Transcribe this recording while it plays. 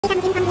Hey,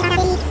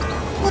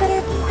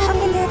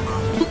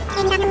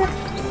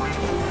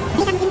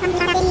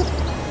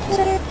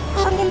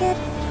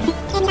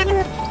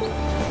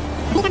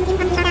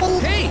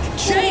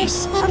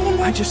 Chase!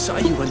 I just saw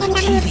you on the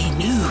TV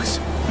news.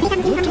 You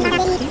looked a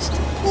little pissed.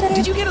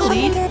 Did you get a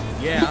lead?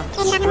 Yeah,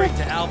 straight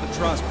to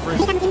Albatross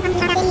Prison. Do you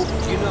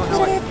know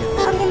how I can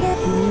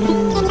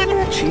get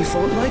there? Chief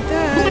won't like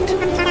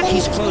that.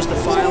 He's closed the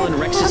file on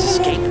Rex's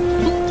escape.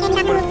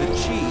 What if the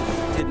chief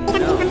didn't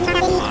know?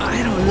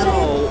 I don't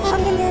know.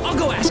 I'll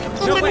go ask him.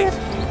 No, wait!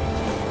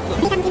 Look,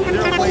 is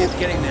there a way of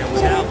getting there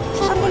without the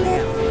chief finding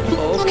out?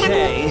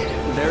 Okay,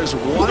 there's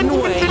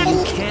one way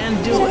you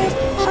can do it.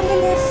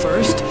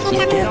 First,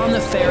 you get on the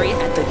ferry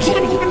at the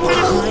jetty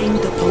behind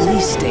the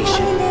police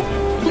station.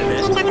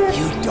 And then?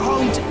 You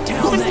don't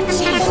tell the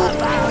chief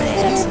about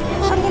it.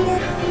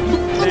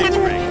 Thanks,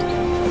 Ray.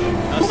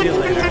 I'll see you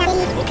later.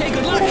 Okay,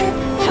 good luck.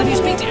 How do you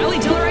speak to Ellie?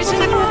 Tell her I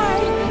said hi.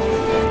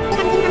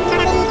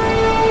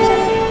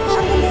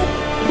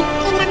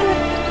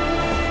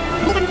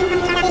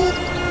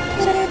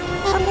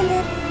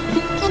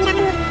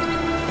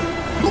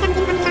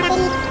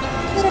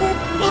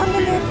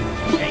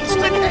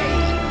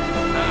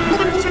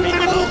 It's been a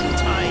long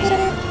time.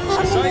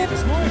 I saw you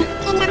this morning.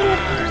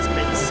 It's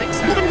been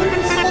 6 hours. What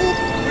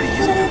are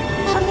you doing?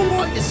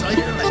 I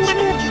decided to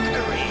change your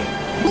career.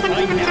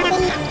 I'm now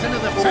captain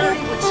of the ferry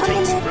which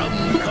takes rum,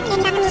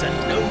 cokes, and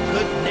no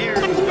good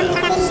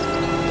ne'er-do-wells.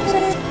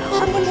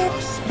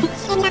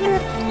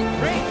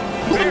 Great.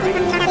 Ferry.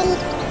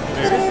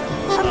 Where is it?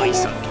 I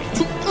sunk it.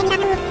 I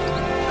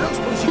don't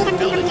suppose you could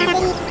build a new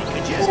one for me,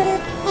 could you?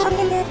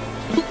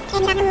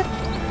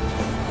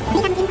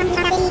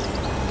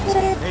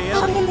 Hey,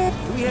 Ellie, do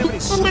we have any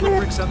super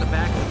bricks on the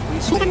back of the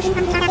police station?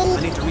 I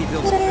need to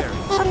rebuild the ferry.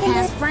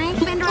 Has Frank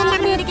been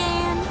driving it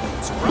again?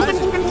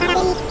 Surprising.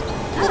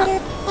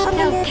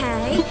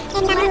 Okay,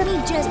 let me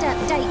just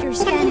update your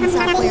scanning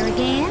software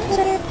again.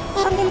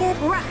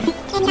 Right,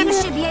 you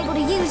should be able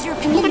to use your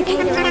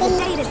communicator as a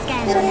data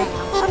scanner now.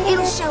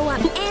 It'll show up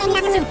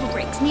any super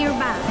bricks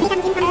nearby.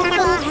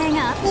 After I hang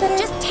up,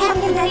 just tap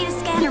the data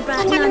scanner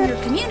button on your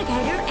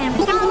communicator and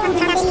follow the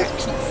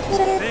instructions.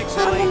 Thanks,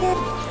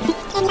 Ellie.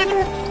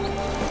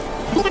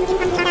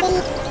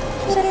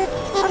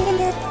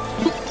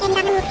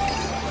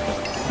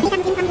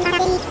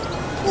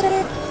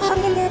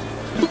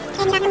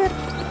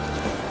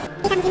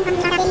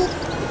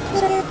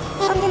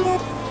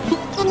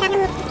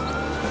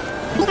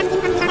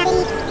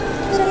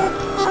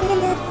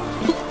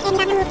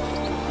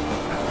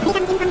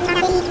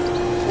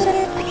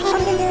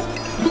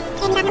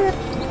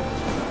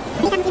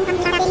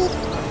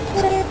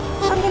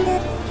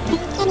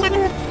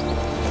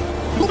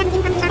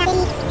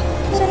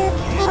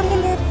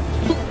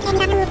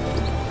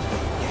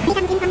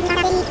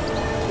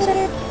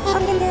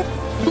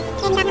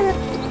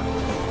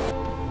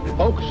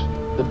 Folks,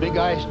 the big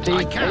iced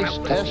tea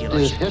taste test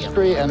is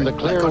history, and the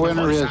clear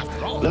winner is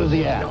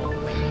Louisiana.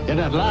 In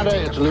Atlanta,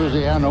 it's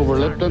Louisiana over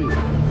Lipton,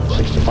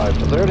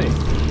 65-30.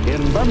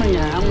 In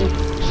Birmingham,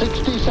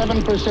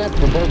 67%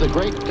 prefer the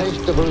great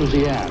taste of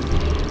Louisiana.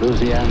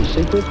 Louisiana's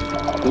secret?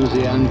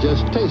 Louisiana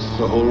just tastes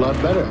a whole lot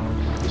better.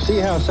 See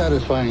how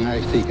satisfying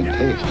iced tea can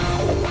taste.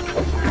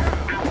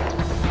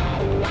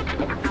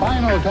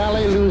 Final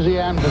tally,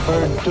 Louisiana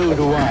preferred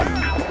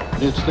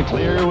 2-1. It's the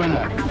clear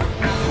winner.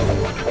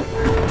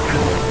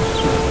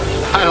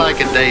 I like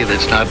a day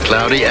that's not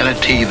cloudy and a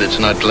tea that's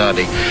not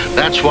cloudy.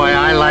 That's why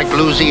I like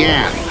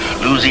Louisiana.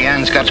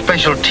 Louisiana's got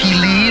special tea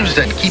leaves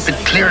that keep it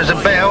clear as a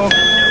bell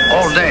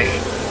all day.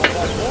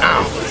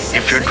 Now,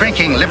 if you're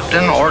drinking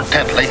Lipton or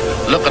Tetley,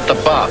 look at the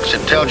box.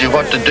 It tells you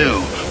what to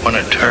do when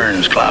it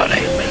turns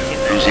cloudy.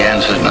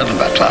 Louisiana says nothing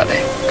about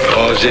cloudy,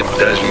 'cause it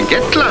doesn't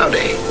get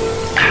cloudy.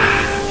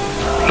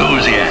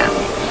 Louisiana,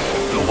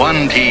 the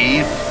one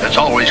tea that's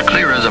always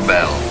clear as a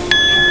bell.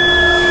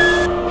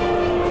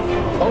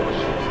 Folks,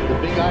 the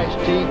big iced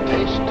tea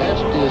taste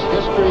test is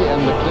history,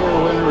 and the clear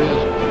winner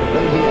is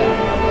Louisiana.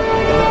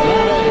 In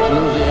Atlanta, it's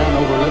Louisiana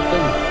over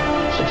Lipton,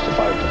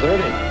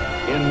 65-30.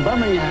 In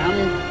Birmingham,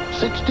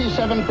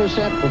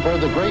 67% prefer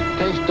the great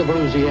taste of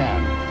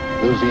Louisiana.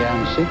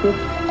 Louisiana's secret?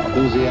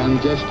 Louisiana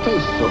just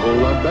tastes a whole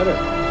lot better.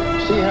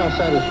 See how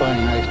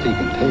satisfying iced tea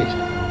can taste.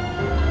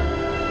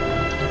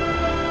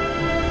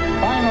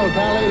 Final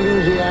tally,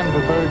 Louisiana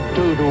preferred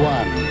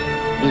 2-1.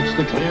 It's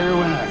the clear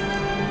winner.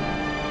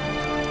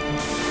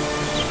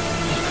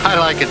 I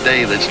like a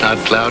day that's not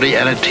cloudy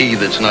and a tea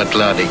that's not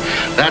cloudy.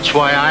 That's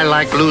why I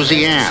like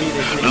Louisiana.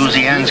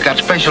 Louisiana's got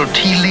special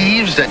tea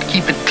leaves that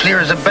keep it clear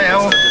as a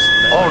bell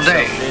all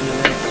day.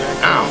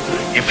 Now,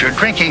 if you're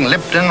drinking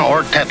Lipton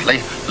or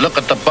Tetley, look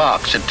at the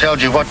box. It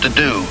tells you what to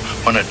do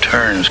when it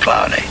turns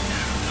cloudy.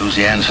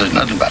 Louisiana says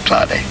nothing about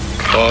cloudy,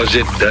 'cause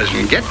it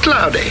doesn't get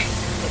cloudy.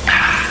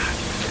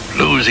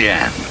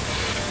 Louisiana,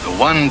 the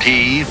one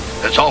tea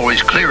that's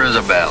always clear as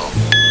a bell.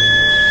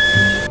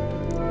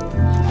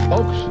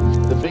 Folks,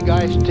 the big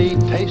iced tea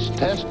taste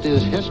test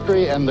is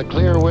history, and the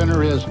clear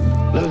winner is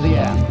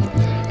Louisiana.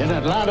 In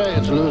Atlanta,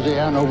 it's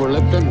Louisiana over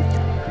Lipton,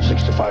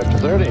 65 to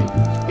 30.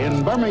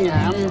 In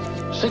Birmingham,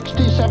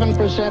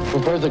 67%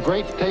 prefer the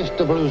great taste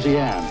of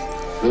Louisiane.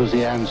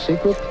 Louisiane's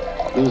secret?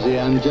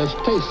 Louisiane just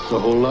tastes a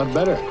whole lot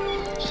better.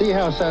 See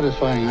how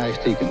satisfying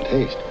iced tea can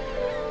taste.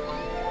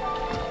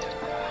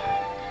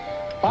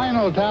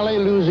 Final tally,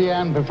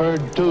 Louisiane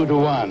preferred 2 to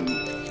 1.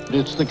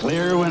 It's the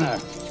clear winner.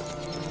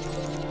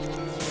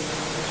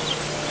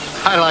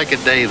 I like a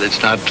day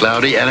that's not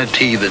cloudy and a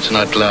tea that's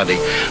not cloudy.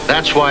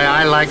 That's why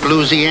I like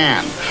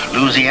Louisiane.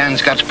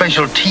 Louisiane's got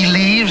special tea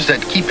leaves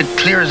that keep it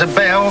clear as a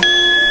bell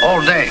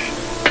all day.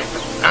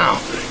 Now,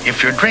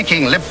 if you're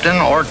drinking Lipton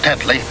or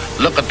Tetley,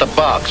 look at the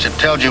box. It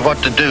tells you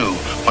what to do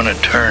when it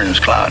turns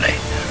cloudy.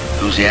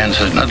 Louisiane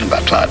says nothing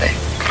about cloudy,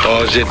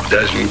 'cause it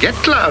doesn't get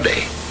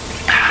cloudy.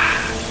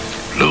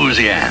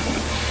 Louisiane,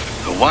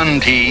 the one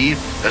tea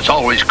that's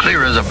always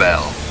clear as a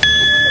bell.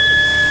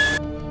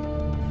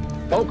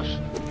 Folks,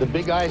 the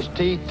big iced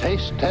tea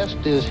taste test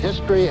is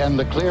history, and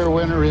the clear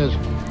winner is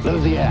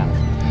Louisiane.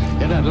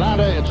 In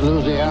Atlanta, it's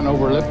Louisiane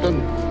over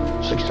Lipton,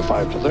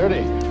 65 to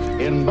 30.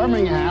 In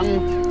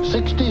Birmingham,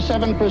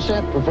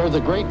 67% prefer the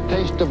great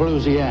taste of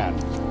Louisiane.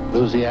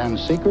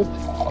 Louisiane's secret?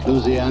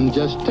 Louisiane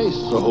just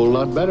tastes a whole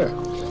lot better.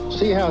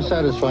 See how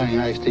satisfying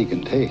iced tea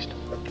can taste.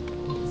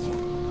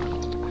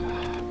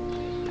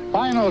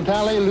 Final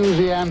tally,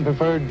 Louisiane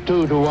preferred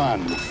 2 to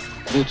 1.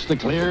 It's the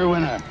clear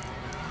winner.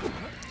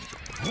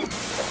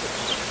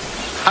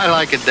 I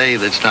like a day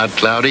that's not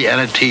cloudy and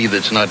a tea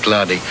that's not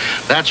cloudy.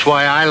 That's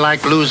why I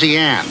like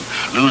Louisiane.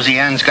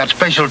 Louisiane's got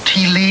special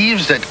tea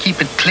leaves that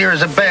keep it clear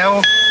as a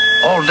bell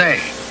all day.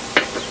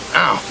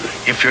 Now,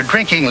 if you're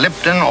drinking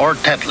Lipton or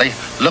Tetley,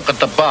 look at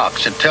the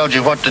box. It tells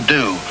you what to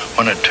do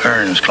when it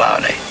turns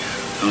cloudy.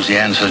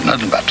 Louisiane says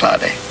nothing about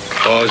cloudy,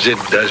 'cause it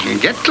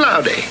doesn't get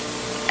cloudy.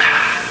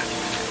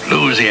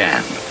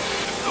 Louisiane,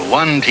 the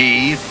one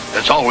tea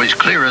that's always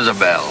clear as a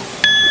bell.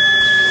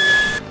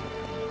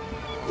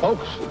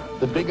 Folks,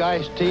 the big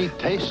iced tea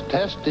taste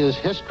test is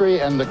history,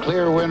 and the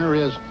clear winner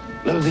is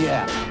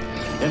Louisiane.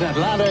 In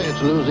Atlanta, it's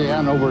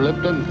Louisiane over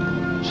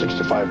Lipton,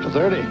 65 to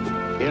 30.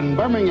 In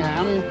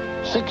Birmingham,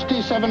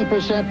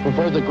 67%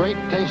 prefer the great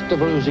taste of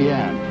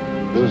Louisiane.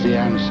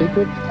 Louisiane's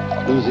secret?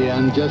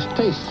 Louisiane just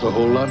tastes a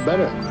whole lot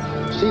better.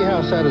 See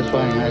how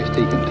satisfying iced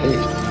tea can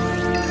taste.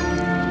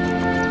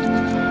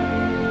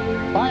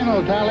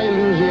 Final tally,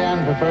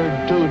 Louisiane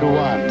preferred 2 to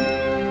 1.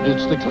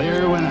 It's the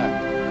clear winner.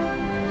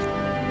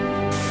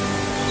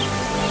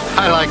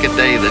 I like a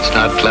day that's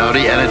not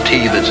cloudy and a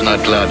tea that's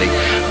not cloudy.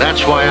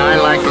 That's why I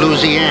like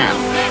Louisiane.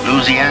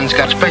 Louisiane's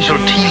got special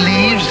tea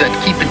leaves that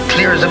keep it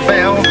clear as a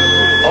bell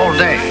all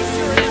day.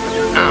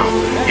 Now,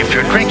 if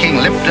you're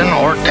drinking Lipton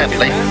or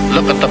Tetley,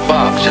 look at the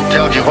box. It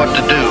tells you what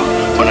to do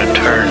when it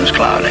turns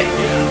cloudy.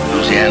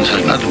 Louisiane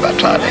says nothing about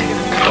cloudy,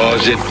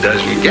 'cause it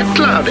doesn't get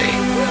cloudy.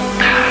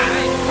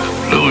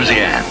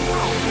 Louisiane,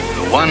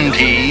 the one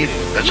tea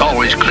that's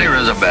always clear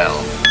as a bell.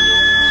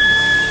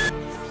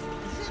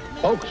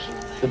 Folks,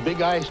 the big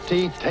iced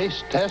tea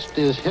taste test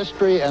is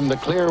history, and the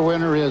clear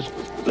winner is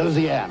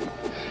Louisiane.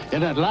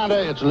 In Atlanta,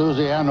 it's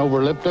Louisiane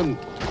over Lipton,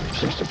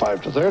 65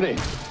 to 30.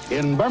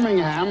 In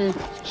Birmingham,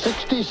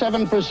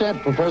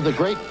 67% prefer the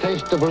great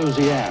taste of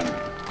Louisiane.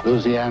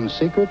 Louisiane's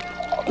secret?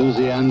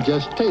 Louisiane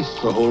just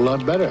tastes a whole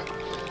lot better.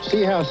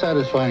 See how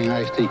satisfying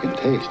iced tea can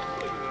taste.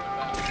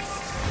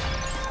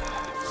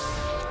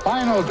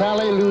 Final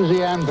tally,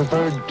 Louisiane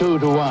preferred 2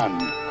 to 1.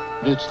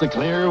 It's the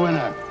clear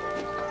winner.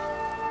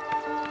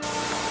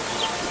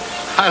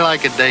 I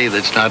like a day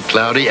that's not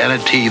cloudy and a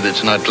tea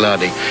that's not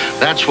cloudy.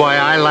 That's why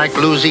I like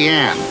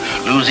Louisiane.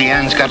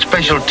 Louisiane's got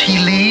special tea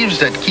leaves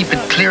that keep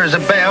it clear as a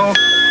bell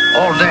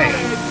all day.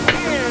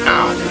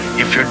 Now,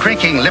 if you're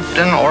drinking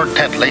Lipton or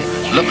Tetley,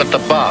 look at the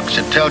box.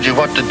 It tells you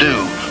what to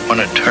do when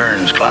it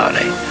turns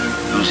cloudy.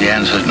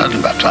 Louisiane says nothing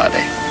about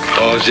cloudy,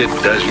 'cause it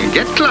doesn't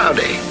get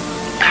cloudy.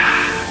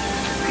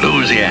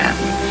 Louisiane,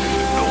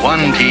 the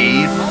one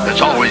tea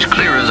that's always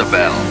clear as a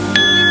bell.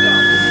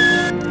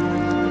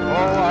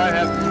 Oh, I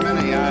have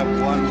many. I have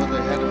one with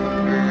a head of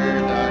a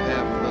beard. I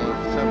have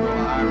several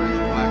Irish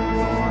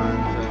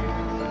blackthorns,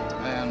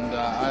 and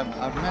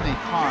I've many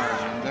cars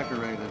and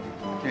decorated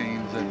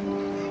canes that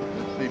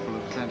people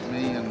have sent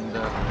me,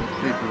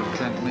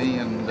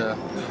 and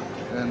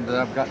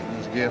I've gotten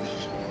as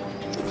gifts.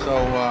 So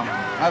I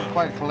have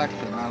quite a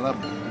collection. I love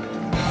it.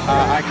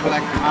 I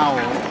collect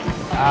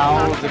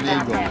owls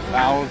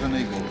and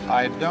eagles.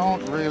 I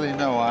don't really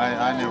know.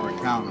 I never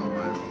count them,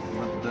 but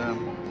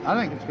I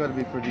think it's going to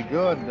be pretty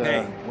good.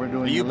 Hey, we're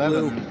doing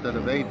 11 instead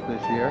of 8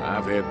 this year.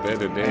 I've had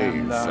better days,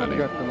 And Sonny. I've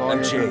got the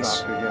lawyers and Chase.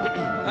 doctor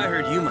here. I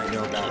heard you might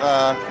know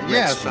about it.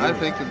 Yes, I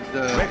think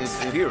Rex it's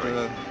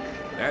Fury.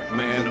 That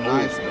man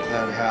nice owes me. to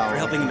have Hal. For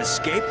helping him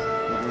escape?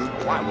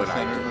 Why would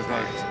I do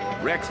that?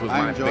 Rex was I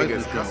my enjoyed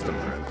biggest this show.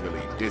 customer until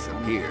he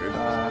disappeared,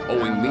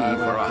 owing me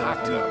for a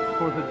hot tub.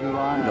 4th of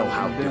July. You know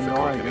how in Bend, difficult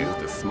it Oregon. is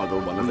to smuggle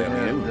one of We them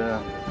had, in?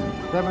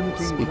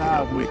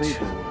 17,000 which,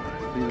 people.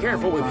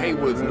 Careful with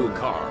Haywood's new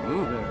car,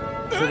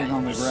 Sitting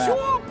on the grass.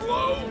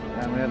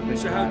 And we had a big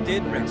So how time.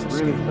 did Rex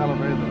Really escape?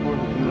 celebrated the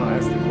 4th of July.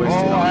 That's the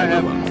question Oh, I have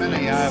everyone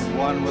many. I have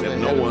one with a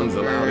Except head no of a one's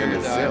allowed in bird.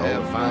 his I cell to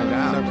have find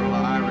out. several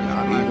Irish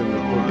Not black even the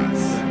thorns,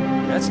 police.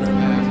 That's not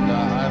and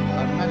I've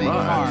many But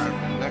carved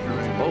and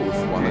decorated. Both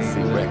want to see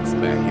canes Rex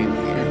back in here.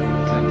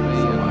 People sent me,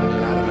 So and I've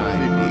got an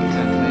people idea.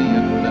 sent me,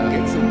 and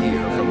Get some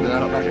gear from the I've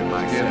cupboard got in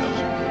my cell. gifts.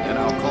 And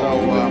I'll So, call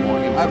you with more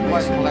I've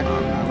quite information collected. I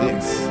on love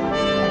this.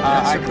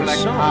 I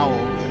collect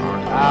owls,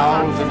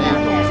 owls and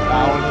eagles,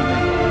 owls and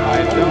eagles. I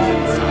don't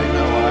really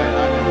know. I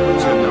never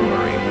What's your found number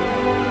them. 8?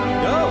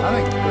 I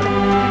think it's going to be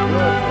pretty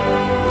good.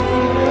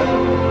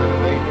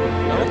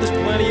 I hope this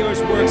plan of yours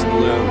works,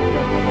 Blue.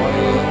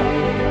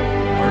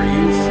 Are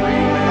you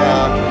free,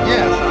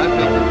 Yes, I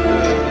think it's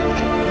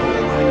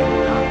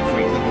Not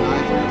free.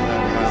 nice to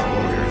have These owls.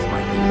 lawyers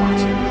might be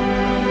watching.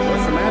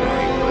 What's the matter,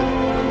 Ingrid?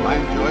 I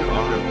enjoyed the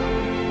trip.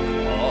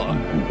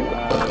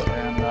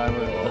 And I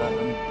was, on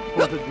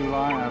 4th of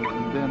July, I was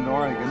in Bend,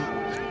 Oregon.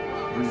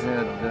 We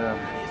had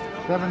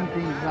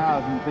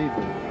 17,000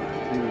 people.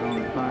 He was on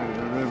the side of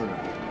the river,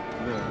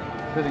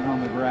 sitting on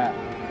the grass.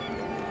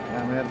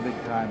 And we had a big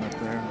time up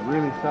there. We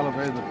really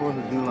celebrated the 4th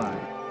of July.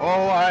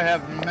 Oh, I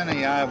have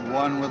many. I have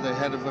one with the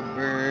head of a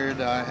bird.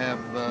 I have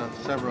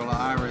several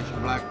Irish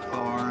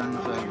blackthorns.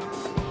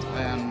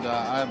 And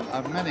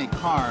I've many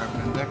carved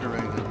and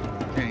decorated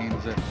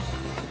canes that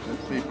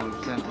people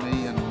have sent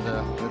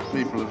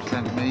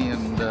me,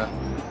 and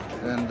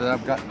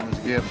I've gotten as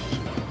gifts.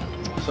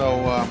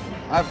 So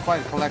I have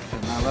quite a collection.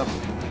 I love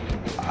it.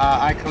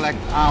 I collect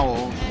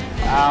owls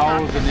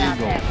and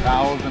eagles,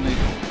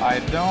 I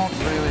don't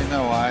really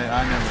know.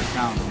 I never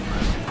count them.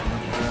 But,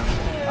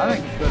 I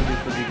think it's going to be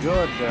pretty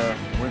good.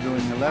 We're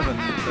doing 11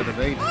 instead of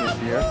 8 this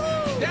year,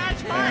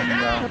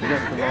 and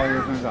just the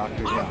lawyers and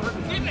doctors.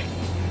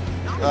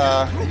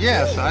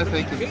 Yes, I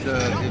think it would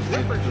have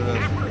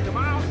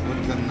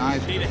been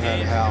nice to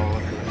have Hal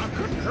with the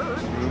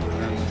group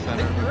and the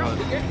center because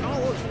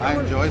I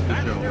enjoyed the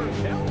show.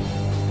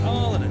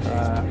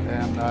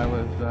 And I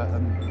was,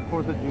 on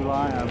 4th of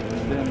July, I was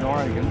in Bend,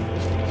 Oregon.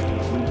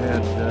 We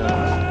had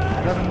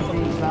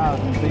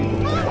 17,000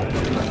 people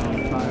on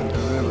the side of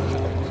the river,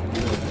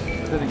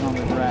 sitting on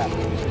the grass.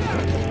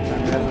 And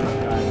we had a good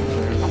time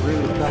there.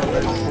 Really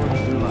celebrated the 4th of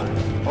July.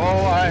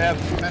 Oh, I have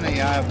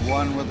many. I have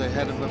one with the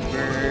head of a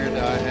bird.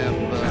 I have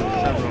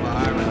several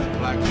Irish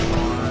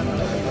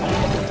blackthorns,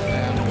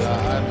 and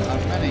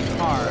I've many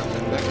carved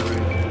and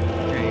decorated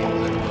canes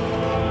that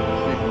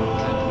people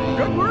have sent me.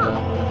 Good work.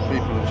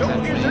 So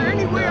is there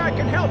any way I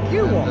can help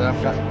you on?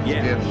 I've got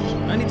gifts.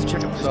 I need to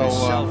check up this So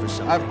myself for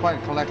something. I have quite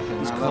a collection.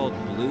 It's I love called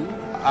it. Blue?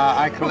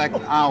 I collect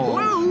owls,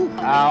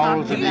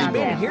 owls and He's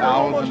been eagles, here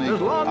owls almost and as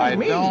eagles. long as I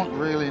me. don't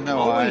really know.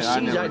 Always I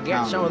sees never I'd get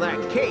count some of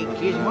them. that cake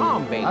his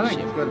mom bakes I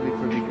think it's him. going to be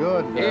pretty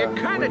good. It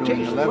kinda we're doing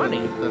tastes 11 funny.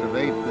 instead of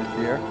 8 this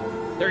year.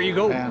 There you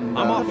go. And,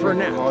 I'm off for a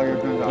nap.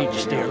 lawyers and Need to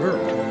doctors. stay alert.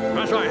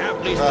 That's why I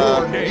have these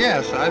 4 days.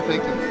 Yes, I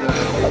think it's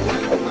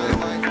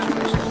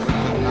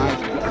nice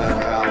to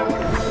have Hal.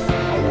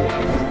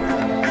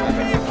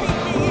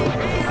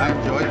 I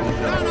enjoyed the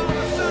show.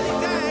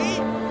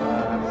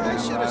 I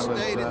should have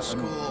stayed in on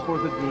school.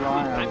 4th of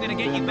July, I I'm was gonna in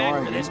get you Bend, back for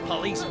Oregon. this,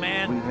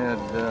 policeman. We had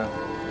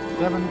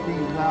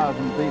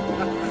 17,000 people. He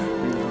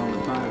was on the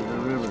side of the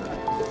river,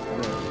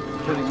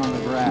 sitting on the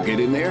grass. You get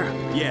in there?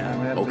 And we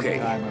had a Okay.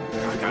 good time up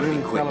there. I gotta Really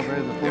be quick.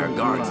 celebrated the 4th There are of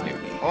guards July. near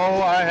me.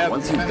 Oh, I have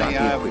Once you've many. got I the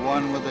have equipment,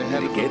 one with the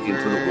head you of a get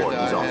into the bird.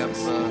 warden's I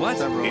office. have, What?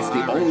 several It's the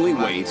Irish only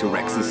way to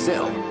Rex's blackthorns,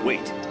 cell.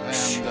 Wait. And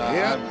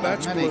Yeah, I've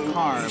that's many Blue.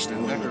 carved He's the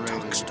and one who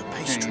decorated talks to canes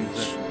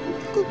pastries.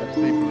 that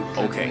people have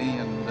sent Okay, me,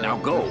 and, now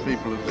go.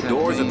 people have The sent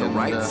door's me, at the and,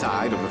 right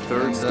side of the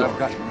 3rd and, story. I've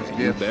gotten as You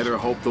gifts. better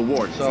hope the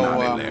warden's So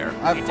not in there.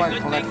 I've It's a quite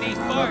good thing collected. these I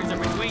love bars it. are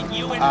between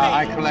you and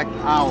I me. collect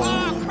owls,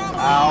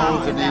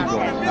 owls and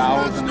eagles,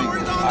 owls and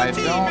eagles. I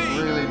don't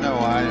really know.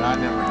 I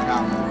never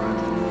count them.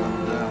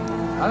 But,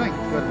 I think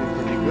it's going to be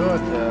pretty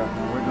good.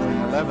 We're doing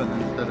 11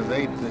 instead of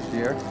 8 this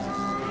year,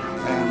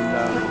 and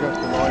just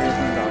the lawyers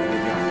and doctors.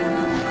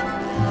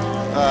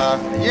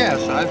 Yes,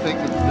 I think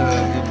it's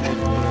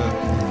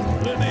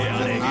Let me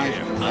out of nice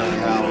here. to I'm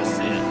have gonna Hal.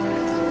 sit.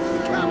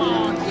 Come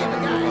on, give a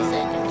guy a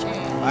second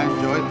chance. I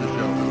enjoyed the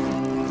show.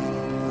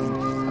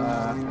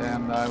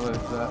 And I was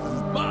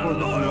on 4th of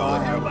July,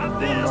 I was in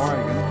Bend,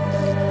 Oregon.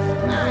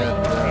 We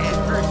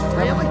had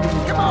Really?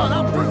 Come on,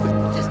 I'll 17,000 prove it.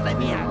 people Just let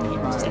me out on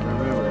here the a side of second. the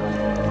river,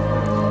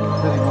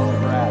 sitting on the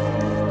grass. And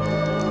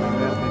we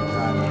had a big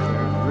time up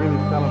there. Really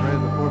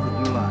celebrated the 4th of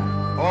July.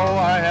 Oh, I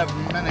have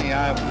many. I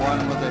have one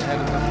with the head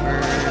of a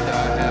bird. I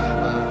have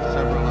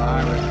several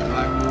Irish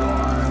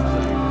blackthorns,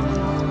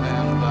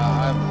 and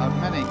I've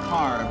many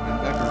carved and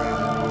decorated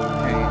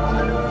canes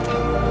that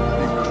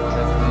people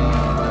have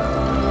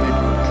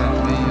sent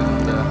me,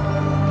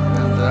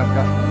 and I've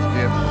gotten as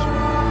gifts.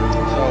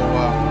 So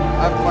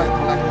I've quite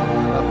collected.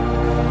 I love it.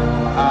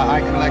 I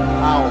collect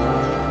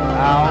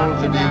owls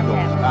and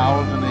eagles,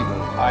 owls and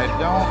eagles. I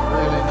don't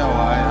really know.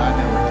 I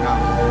never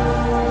count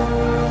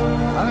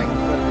them. I think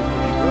it's going to be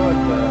pretty good.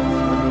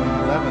 We're doing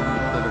 11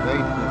 instead of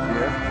 8 this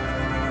year,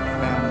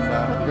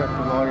 and just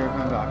the lawyers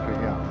and doctors.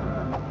 Yeah.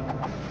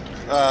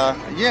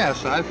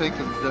 Yes, I think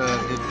it would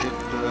have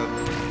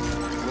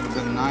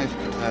been nice to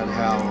have had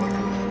Hal with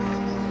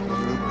the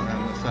group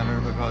and the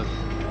center because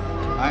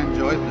I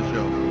enjoyed the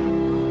show.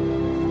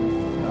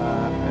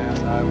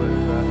 And I was,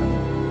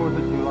 4th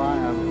of July,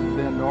 I was in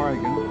Bend,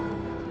 Oregon.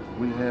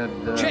 We had...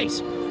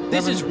 Chase,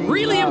 this is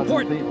really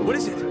important. What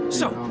is it?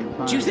 So,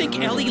 do you think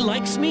Ellie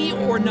likes me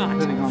or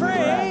not?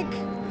 Frank!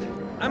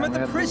 I'm at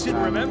the prison,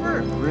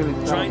 remember?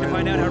 Trying to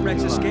find out how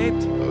Rex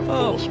escaped? Of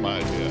course, my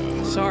dear.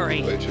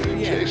 Sorry. Wait till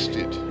you taste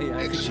it. Yeah, I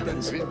think she Excellent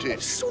does.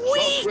 vintage.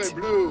 Sweet! Software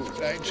Blue,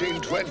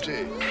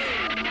 1920.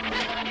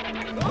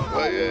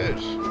 Why,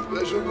 yes,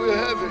 that's what we're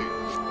having.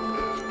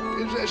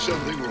 Is there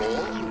something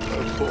wrong?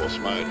 Of course,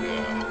 my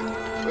dear.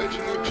 Wait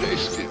till you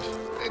taste it.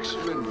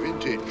 Excellent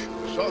vintage.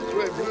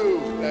 Software Blue,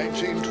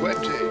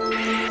 1920.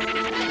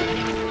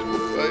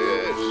 Why,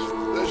 yes,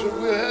 that's what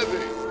we're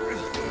having.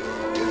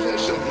 Is there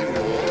something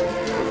wrong?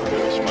 Of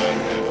course, my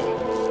dear.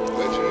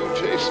 Wait till you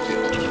taste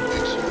it.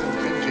 Excellent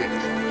vintage.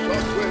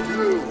 Software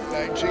Blue,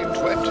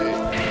 1920.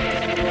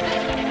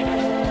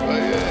 Why,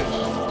 yes,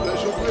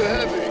 that's what we're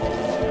having.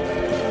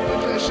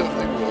 Is there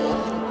something wrong?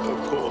 Of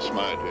course,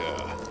 my dear.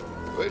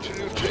 Wait till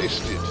you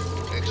taste it.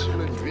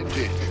 Excellent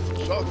vintage.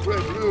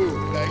 Software Blue,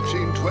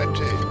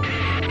 1920.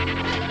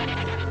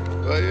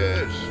 Why,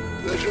 yes,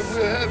 that's what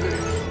we're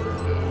having.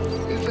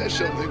 Is there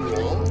something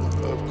wrong?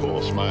 Of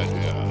course, my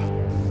dear.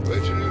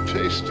 Wait till you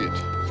taste it.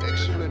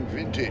 Excellent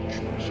vintage.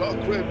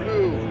 Software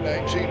Blue,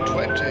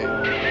 1920.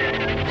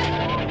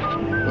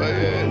 Why,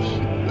 yes,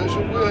 that's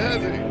what we're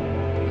having.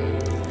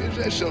 Is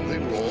there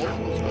something wrong?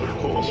 Of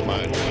course,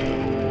 my dear.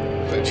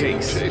 Wait till you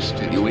Chase, taste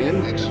it. you in?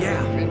 Excellent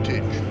Yeah.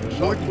 vintage. Warden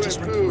Software just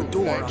went Blue, through a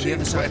door on the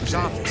other side of his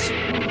 1920. office.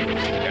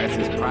 That's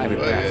his private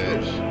Why,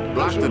 bathroom. yes, Block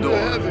that's the what door.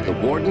 we're having. The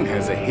warden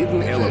has a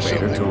hidden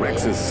elevator to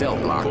Rex's cell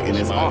block in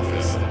his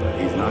office.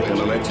 He's not going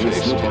to let you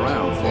snoop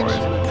around for it.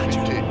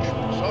 Vintage.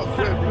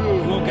 Software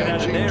Blue, Won't get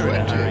out of there in a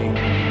 1920. hurry.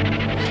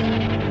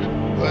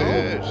 Why,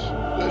 yes,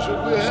 that's what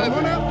we're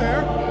Someone having. out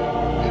there?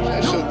 Is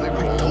there something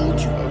wrong? I told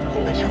you. Of I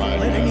course, never my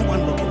let dear.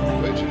 anyone look in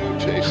there. Wait till you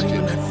taste Not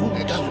even it. that fool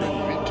Excellent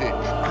Dudley. vintage.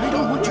 I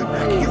don't want you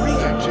back here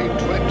either.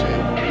 1920.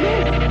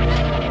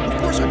 Of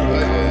course I Why,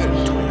 didn't yes,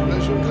 go into it.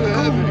 that's what we're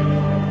having.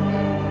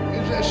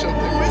 Is there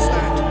something Who is wrong?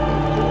 that? Of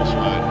course,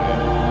 my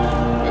dear.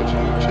 Wait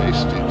till you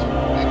taste it.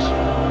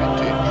 Excellent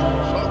vintage.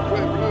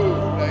 Software Blue,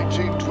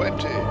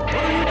 1920.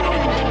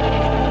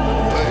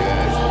 Why,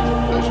 yes,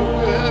 that's what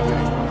we're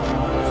having.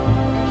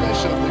 Is there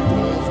something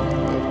wrong?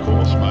 Of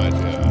course, my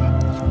dear.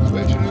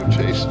 Wait till you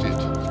taste it.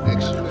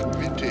 Excellent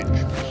vintage.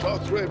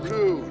 Software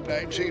Blue,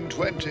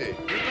 1920.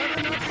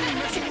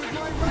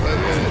 Why,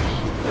 yes,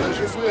 that's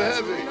what we're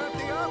having.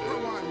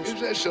 Is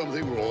there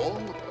something wrong?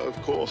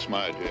 Of course,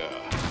 my dear.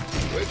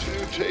 Wait till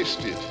you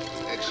taste it.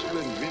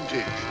 Excellent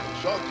vintage.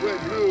 Software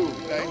Blue,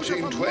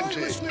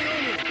 1920.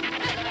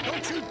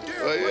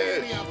 Why,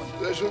 yes,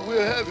 that's what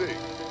we're having.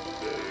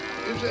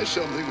 Is there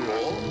something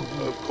wrong?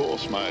 Of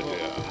course, my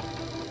dear.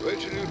 Wait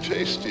till you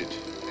taste it.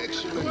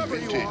 Excellent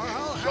vintage.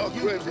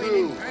 Software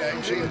Blue,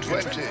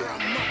 1920.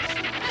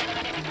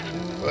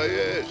 Why,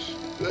 yes,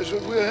 that's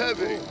what we're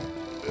having.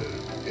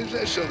 Is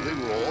there something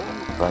wrong?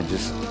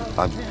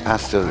 I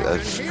passed a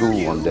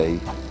school one day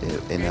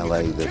in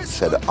LA that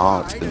said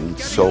art and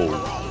soul,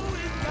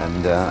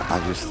 and I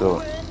just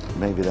thought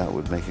maybe that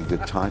would make a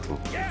good title.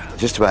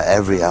 Just about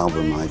every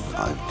album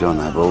I've done,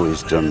 I've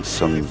always done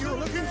some,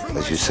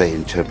 as you say,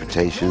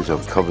 interpretations or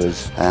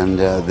covers, and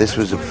this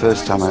was the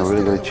first time I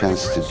really got a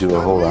chance to do a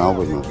whole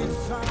album of them.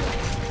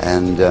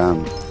 And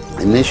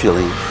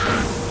initially,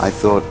 I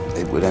thought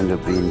it would end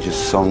up being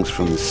just songs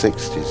from the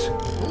 60s.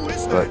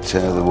 But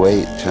the way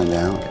it turned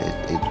out,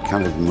 it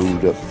kind of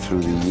moved up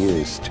through the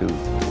years too.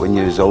 When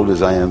you're as old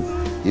as I am,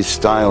 your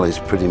style is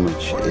pretty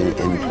much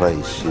in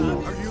place, you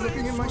know.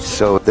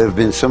 So there have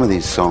been some of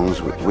these songs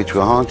which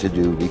were hard to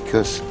do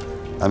because,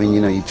 I mean,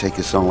 you know, you take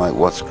a song like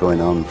What's Going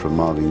On from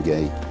Marvin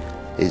Gaye.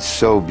 It's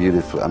so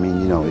beautiful. I mean,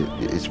 you know,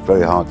 it's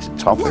very hard to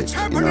top it,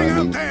 you know what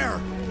I mean?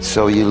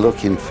 So you're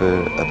looking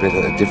for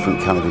a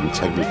different kind of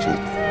integrity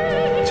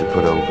to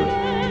put over it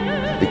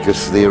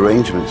because the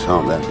arrangements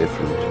aren't that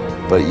different.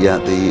 But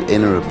yet the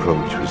inner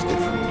approach was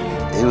different.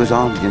 It was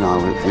odd, you know,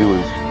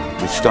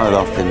 we started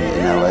off in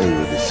LA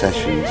with the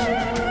sessions,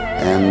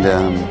 and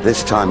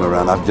this time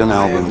around, I've done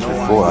albums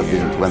before.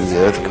 When the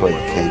earthquake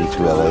came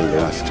to LA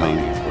last time,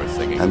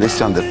 and this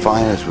time the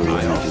Fires were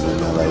arranging in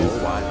LA,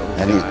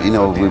 and you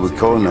know, we were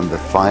calling them the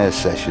Fire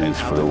Sessions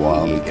for a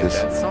while because,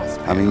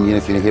 I mean, you know,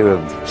 if you hear a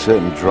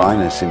certain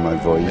dryness in my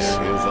voice,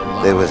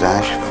 there was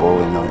ash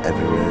falling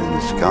everywhere in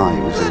the sky.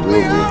 It was a real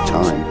weird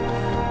time.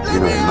 You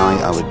know, at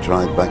night I would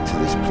drive back to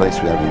this place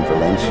we have in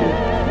Valencia,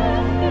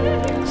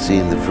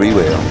 seeing the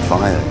freeway on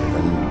fire,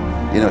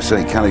 and you know, so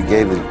it kind of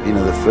gave it. You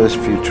know, the first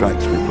few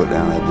tracks we put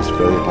down had this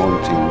very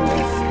haunting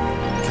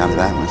kind of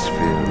atmosphere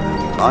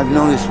around it. I've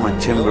noticed my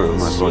timbre of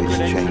my voice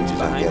change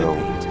as I get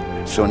older.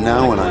 So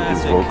now when I do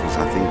vocals,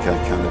 I think I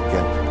kind of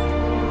get,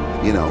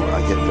 you know,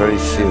 I get very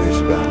serious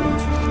about them.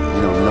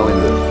 You know, knowing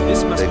that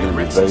they're going to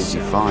be very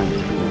defined, you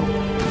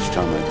know, each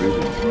time I do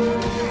them.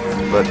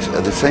 But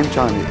at the same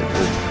time,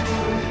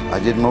 I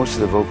did most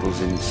of the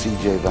vocals in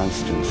C.J.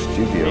 Vanston's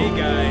studio Hey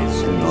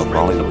guys, in North the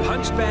Hollywood,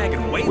 punch bag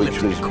and which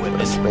weightlifting was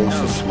equipment. a space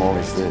as small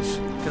as this,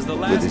 Because the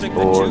with last his thing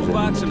board the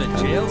jukebox in a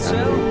jail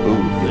cell?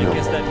 I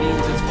guess that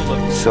means it's full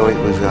of So it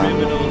was,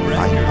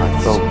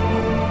 I felt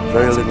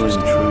very little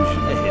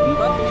intrusion, a hidden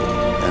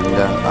button. and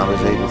I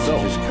was able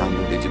to just kind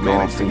of Did you go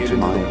manage off to get into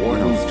into my, the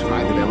warden's to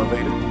private my-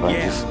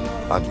 elevator?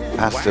 I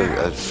passed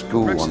a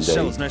school one Rex's day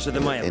cell's nicer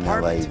than my in LA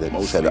apartment. that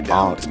Mostly said down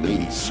art to me.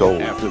 and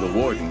soul. After the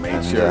warden made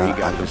And sure he I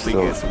got the just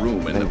biggest thought room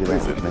in the maybe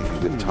that would prison. make a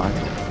good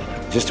title.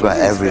 Just about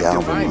every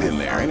expect to album find in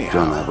there, I've anyhow?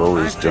 done, I've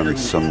always I figured done he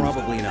was some,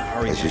 probably in a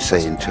hurry as to you do say,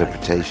 something.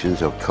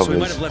 interpretations or So he might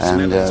covers. have left some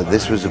And evidence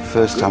this was the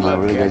first time I luck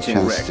really got a catching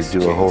chance Rex, to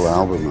do a whole Chase.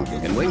 album of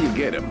them. And when you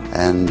get him,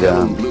 And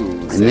tell him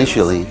blues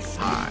initially, is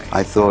high.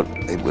 I thought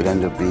it would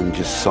end up being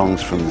just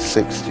songs from the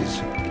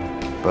 60s.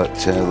 But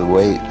the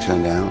way it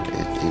turned out,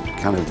 it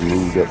kind of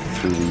moved up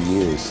through the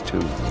years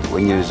too.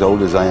 When you're as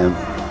old as I am,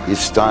 your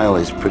style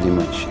is pretty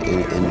much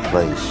in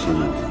place, you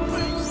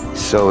know.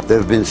 So there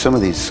have been some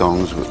of these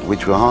songs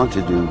which were hard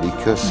to do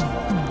because,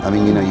 I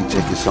mean, you know, you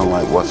take a song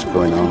like What's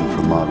Going On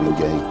from Marvin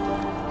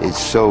Gaye. It's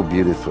so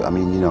beautiful. I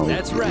mean, you know,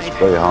 it's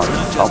very hard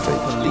to top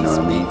it, you know what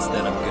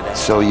I mean?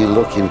 So you're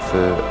looking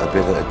for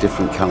a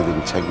different kind of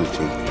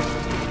integrity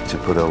to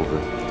put over,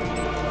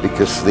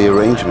 because the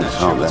arrangements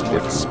aren't that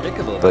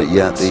different, but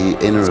yet the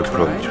inner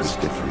approach was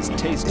different.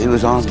 It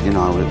was hard, you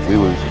know,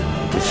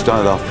 we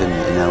started off in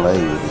LA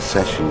with the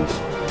sessions,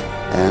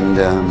 and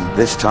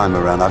this time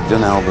around, I've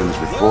done albums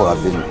before.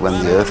 I've been, when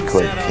the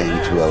earthquake came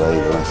to LA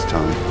the last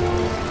time,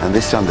 and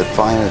this time the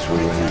fires were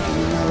raging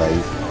in LA,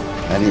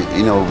 and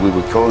you know, we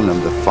were calling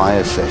them the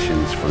fire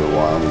sessions for a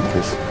while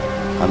because,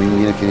 I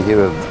mean, you can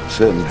hear a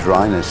certain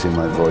dryness in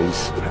my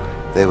voice.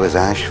 There was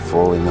ash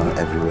falling on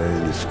everywhere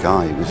in the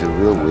sky. It was a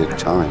real weird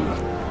time.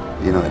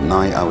 You know, at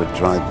night I would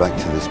drive back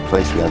to this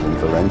place we had in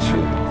Valencia,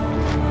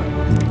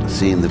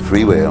 seeing the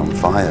freeway on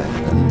fire,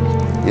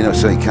 and you know,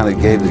 so it kind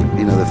of gave the,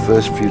 you know, the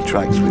first few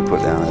tracks we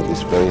put down had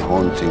this very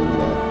haunting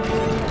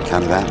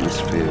kind of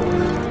atmosphere.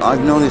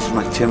 I've noticed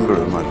my timbre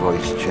of my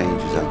voice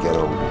change as I get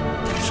older.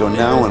 So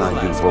now when I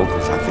do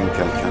vocals, I think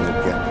I kind of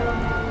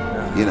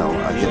get, you know,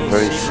 I get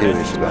very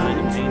serious about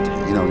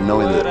it. You know,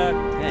 knowing that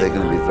they're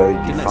going to be very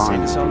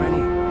defined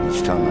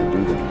each time I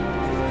do them.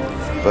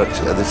 But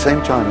at the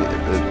same time,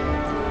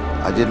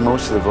 I did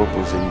most of the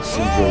vocals in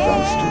C.J.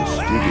 Vanston's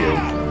studio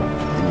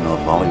in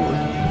North Hollywood,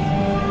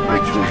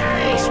 which was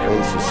a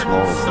space as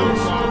small as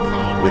this,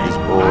 with his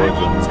board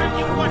and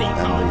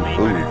the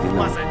booth, you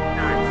know.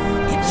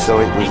 So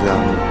it was,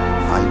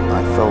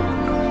 I felt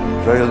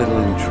very little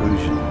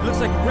intrusion,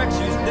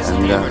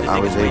 and I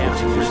was able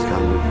to just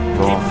kind of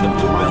go off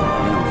into my,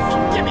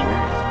 you know,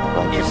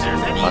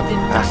 I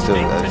passed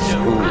a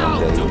school one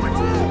day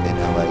in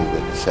LA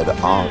that said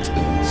art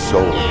and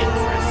soul,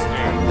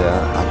 and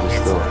I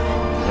just thought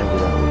maybe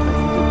that would make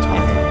a good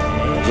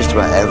title. Just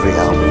about every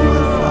album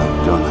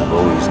I've done, I've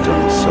always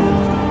done some,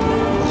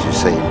 as you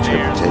say,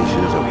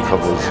 interpretations or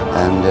covers,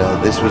 and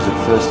this was the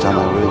first time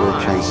I really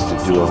got a chance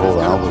to do a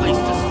whole album.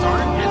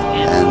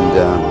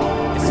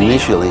 And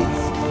initially,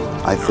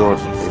 I thought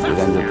it would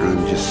end up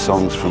being just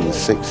songs from the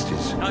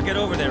 60s,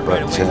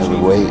 but the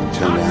way it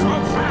turned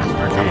out,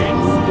 it kind of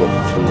moved up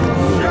through the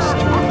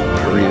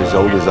years. When you're as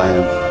old as I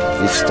am,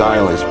 your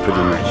style is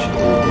pretty much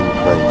in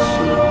place.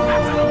 You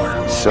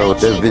know? So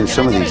there have been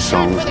some of these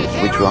songs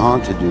which were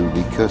hard to do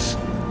because,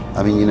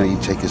 I mean, you know, you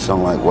take a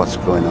song like What's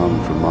Going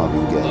On from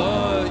Marvin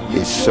Gaye.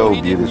 It's so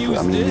beautiful.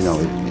 I mean, you know,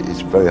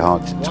 it's very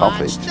hard to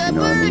top it, you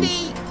know what I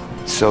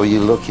mean? So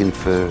you're looking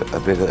for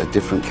a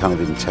different kind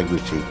of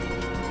integrity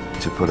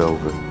to put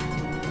over,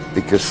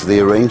 because the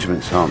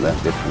arrangements aren't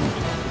that different,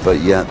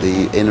 but yet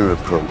the inner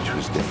approach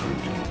was different.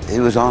 It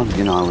was hard,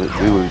 you know,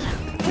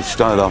 we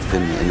started off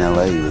in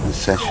LA with the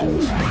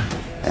sessions,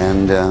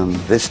 and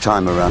this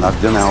time around, I've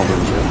done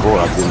albums before.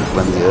 I've been,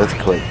 when the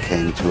earthquake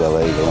came to LA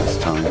the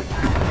last time,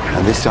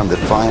 and this time the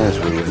fires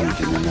were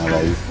raging in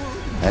LA,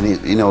 and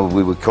you know,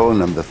 we were calling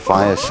them the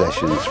fire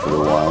sessions for a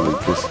while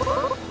because,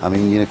 I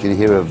mean, you can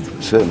hear a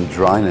certain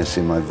dryness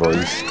in my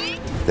voice.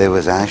 There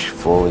was ash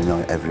falling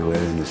everywhere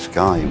in the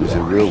sky. It was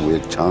a real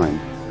weird time.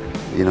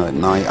 You know, at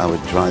night I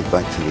would drive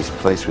back to this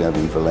place we have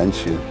in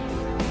Valencia,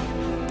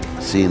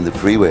 seeing the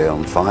freeway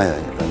on fire,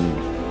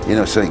 and you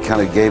know, so it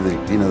kind of gave the,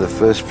 you know, the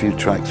first few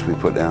tracks we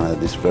put down had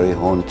this very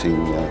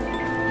haunting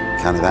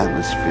kind of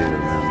atmosphere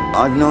around it.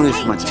 I've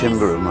noticed my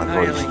timbre of my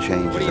voice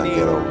change as I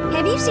get older.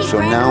 Have you seen So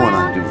Frank now when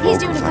Brown? I do He's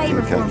doing vocals, a I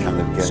think favor I for kind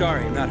of get,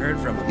 Sorry, not heard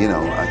from him. you know,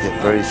 I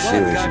get very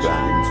serious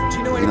about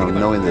it. You know,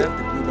 knowing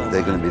that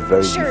they're going to be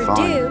very Sure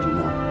defined, do. you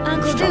know.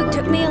 Uncle each time Duke I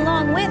took do me them.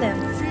 along with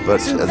him.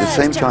 But Some at the thugs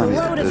same took time, a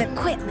load of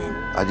equipment.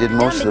 I did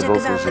most of the Dundee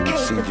took us vocals off the in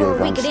case C.J. before we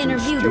could Vanston's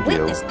interview the studio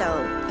witness,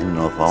 though. in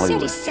North Said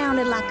Hollywood, he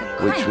sounded like a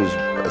crank. which was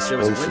a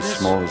space as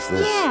small as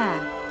this,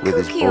 Yeah, with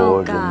his kooky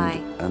old board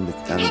guy. and the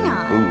Hang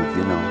on. booth,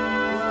 you know.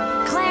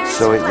 Clarence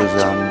So it was,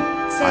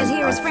 Fletcher. Says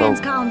here his I friends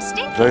felt call him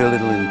Stinky. very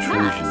little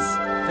intrusion, Nice.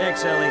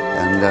 Thanks, Ellie.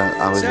 and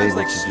I was Sounds able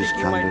like to just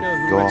Stinky might kind know of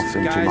who go Rex's off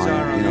into guys my,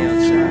 are on you the know,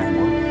 outside. singing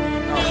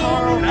world.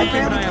 Carl, I keep an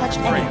barely eye out touched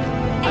for Frank.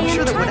 anything. I'm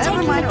sure that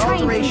whatever minor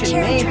alteration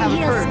may have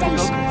occurred will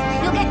go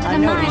completely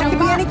unnoticed. I could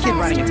be any kid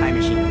riding a time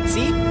machine.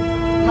 See?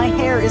 My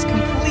hair is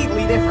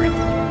completely different.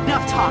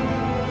 Enough talk.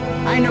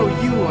 I know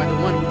you are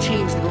the one who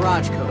changed the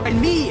garage code. And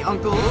me,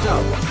 Uncle.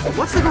 So,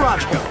 what's the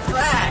garage code?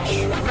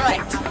 Flash.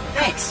 Right.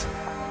 Thanks.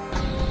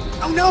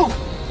 Oh no!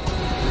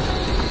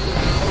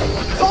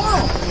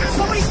 Carl!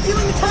 Somebody's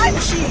stealing the time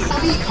machine!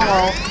 Not me,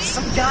 Carl.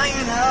 Some guy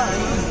in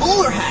a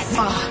bowler hat.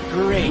 Ah,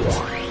 great.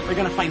 They're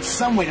gonna find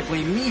some way to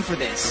blame me for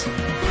this.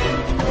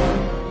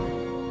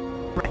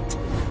 Right.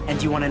 And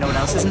do you want to know what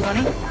else isn't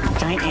funny?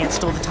 Giant ant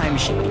stole the time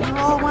machine. We're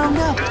all wound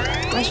up.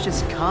 Let's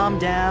just calm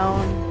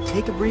down,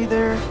 take a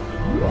breather,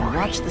 and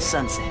watch the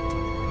sunset.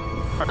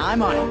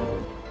 I'm on it.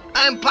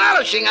 I'm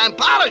polishing.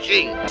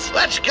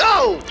 Let's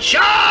go.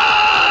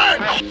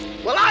 Charge!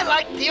 Well, I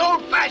like the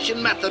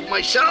old-fashioned method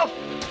myself.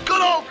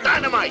 Good old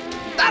dynamite.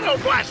 That'll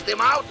blast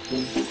him out.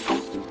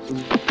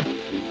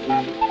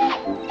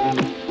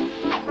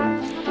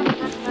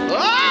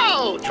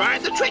 Oh,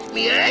 trying to trick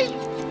me, eh?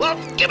 Well,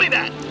 give me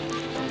that.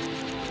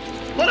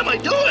 What am I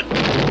doing?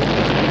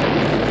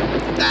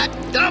 That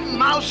dumb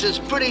mouse is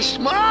pretty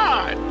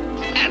smart.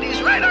 And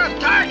he's right on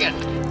target.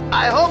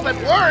 I hope it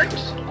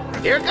works.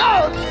 Here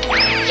goes.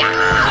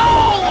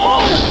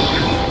 Oh!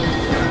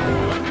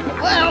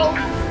 Well,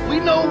 we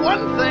know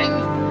one thing.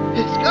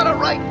 It's got a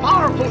right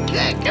powerful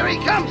kick. Here he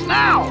comes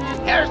now.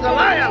 Here's the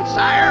lion,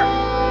 sire.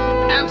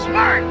 And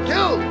smart,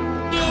 too.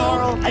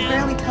 Carl, I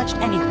barely touched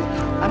anything.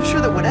 I'm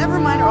sure that whatever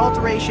minor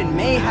alteration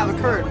may have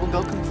occurred will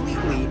go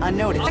completely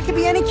unnoticed. I could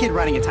be any kid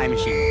riding a time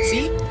machine.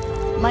 See?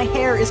 My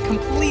hair is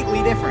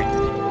completely different.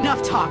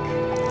 Enough talk.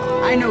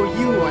 I know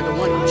you are the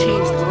one who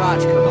changed the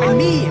garage code. And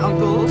me,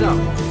 Uncle. So,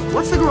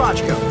 what's the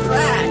garage code?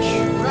 Flash.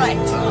 Right.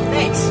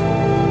 Thanks.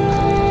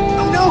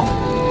 Oh no!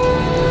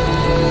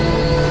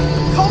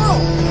 Carl!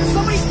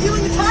 Somebody's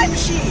stealing the time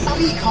machine! Not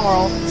me,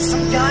 Carl.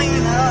 Some guy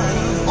in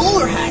a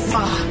bowler hat.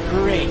 Ah,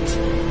 great.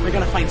 They're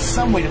gonna find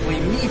some way to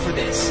blame me for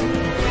this.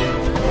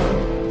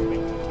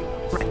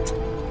 Right.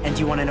 And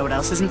do you want to know what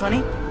else isn't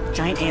funny?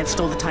 Giant ant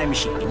stole the time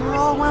machine. We're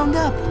all wound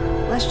up.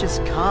 Let's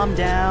just calm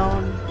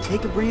down,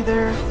 take a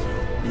breather,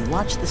 and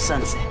watch the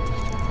sunset.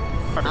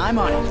 I'm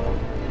on it.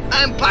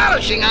 I'm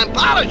polishing.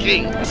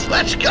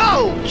 Let's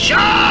go.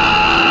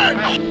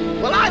 Charge!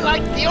 Well, I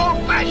like the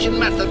old-fashioned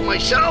method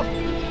myself.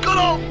 Good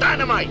old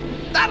dynamite.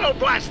 That'll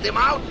blast him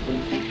out.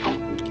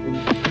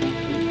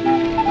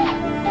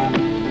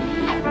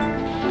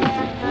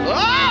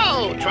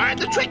 Oh, trying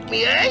to trick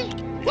me, eh?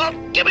 Well,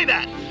 give me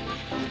that.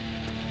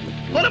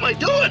 What am I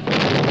doing?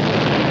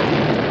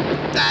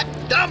 That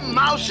dumb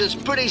mouse is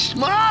pretty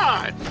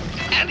smart.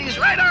 And he's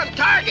right on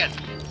target.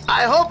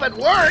 I hope it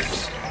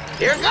works.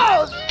 Here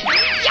goes.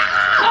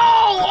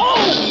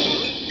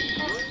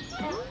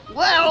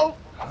 Well,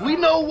 we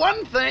know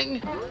one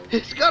thing.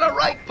 It's got a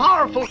right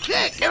powerful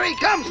kick. Here he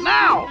comes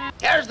now.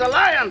 Here's the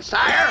lion,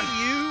 sire.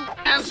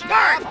 And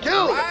smart,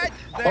 too.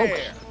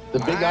 Folks, the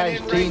Big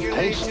Iced Tea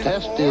taste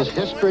test is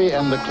history,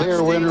 and the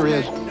clear winner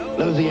is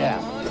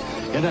Louisiana.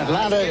 In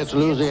Atlanta, it's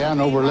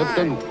Louisiana over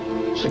Lipton,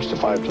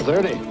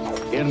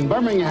 65-30. In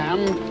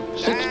Birmingham,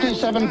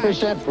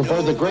 67%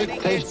 prefer the great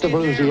taste of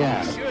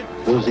Louisiana.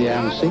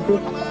 Louisiana's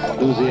secret?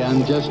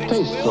 Louisiana just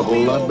tastes a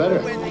whole lot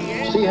better.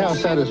 See how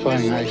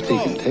satisfying iced tea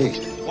can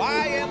taste.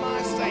 Why am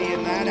I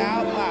saying that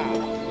out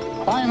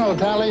loud? Final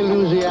tally,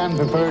 Louisiana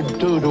preferred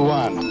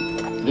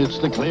 2-1. It's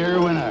the clear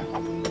winner.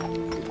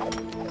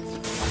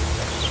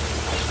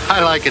 I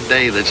like a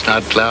day that's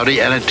not cloudy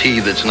and a tea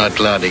that's not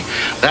cloudy.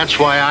 That's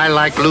why I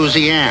like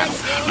Louisiana.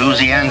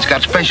 Louisiana's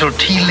got special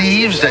tea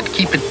leaves that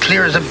keep it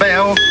clear as a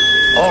bell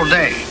all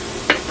day.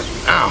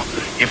 Now,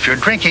 if you're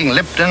drinking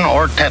Lipton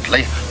or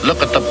Tetley,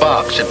 look at the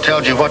box. It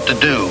tells you what to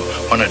do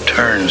when it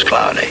turns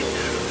cloudy.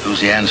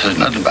 Louisiana says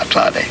nothing about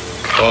cloudy,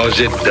 'cause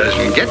it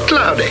doesn't get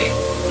cloudy.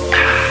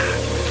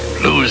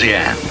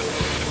 Louisiana,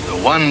 the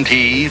one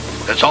tea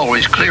that's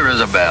always clear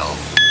as a bell.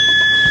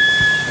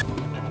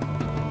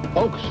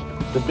 Folks,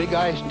 the Big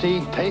Iced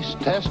Tea taste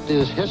test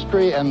is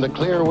history, and the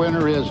clear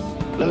winner is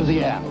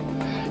Louisiana.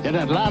 In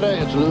Atlanta,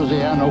 it's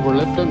Louisiana over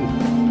Lipton,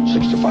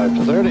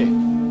 65-30.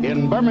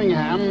 In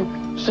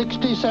Birmingham,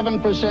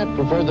 67%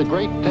 prefer the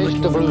great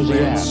taste of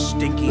Louisiana.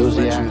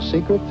 Louisiana's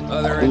secret?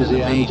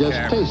 Louisiana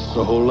just tastes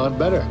a whole lot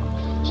better.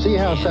 See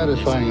how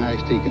satisfying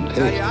iced tea can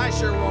taste. I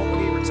sure won't when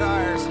he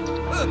retires.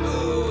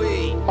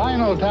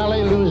 Final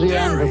tally,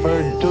 Louisiana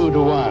preferred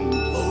 2-1.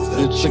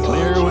 It's the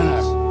clear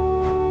winner.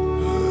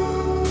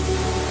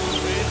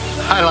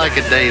 I like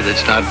a day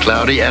that's not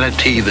cloudy and a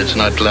tea that's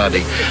not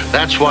cloudy.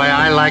 That's why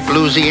I like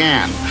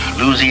Louisiana.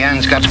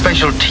 Louisiana's got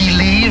special tea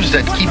leaves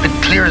that keep it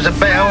clear as a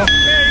bell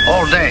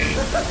all day.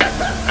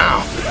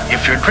 Now,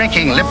 if you're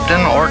drinking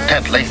Lipton or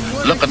Tetley,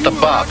 look at the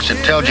box.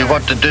 It tells you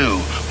what to do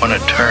when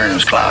it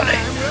turns cloudy.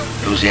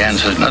 Louisiana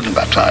says nothing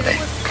about cloudy,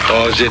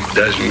 'cause it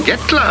doesn't get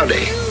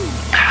cloudy.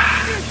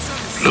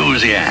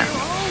 Louisiana,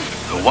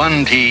 the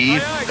one tea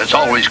that's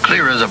always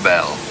clear as a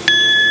bell.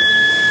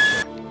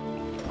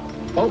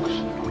 Folks,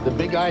 the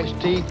Big Iced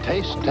Tea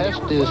taste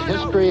test is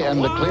history,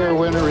 and the clear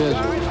winner is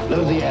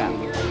Louisiana.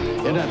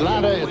 In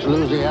Atlanta, it's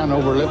Louisiana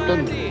over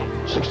Lipton,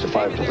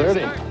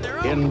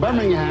 65-30. In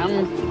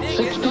Birmingham,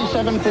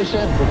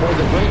 67% prefer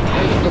the great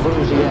taste of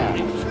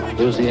Louisiana.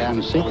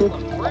 Louisiana's secret?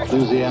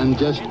 Louisiana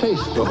just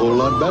tastes a whole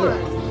lot better.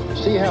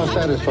 See how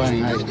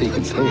satisfying iced tea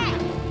can taste.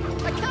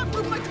 I can't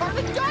move my car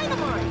with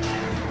dynamite.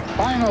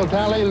 Final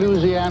tally,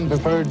 Louisiana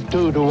preferred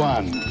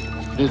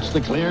 2-1. It's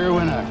the clear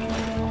winner.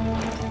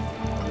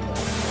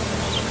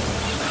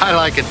 I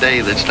like a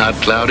day that's not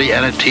cloudy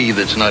and a tea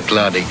that's not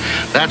cloudy.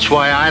 That's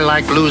why I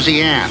like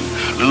Louisiana.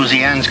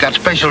 Louisiana's got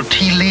special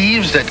tea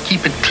leaves that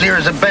keep it clear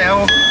as a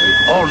bell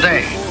all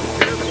day.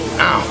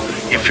 Now,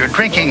 if you're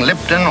drinking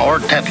Lipton or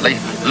Tetley,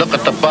 look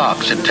at the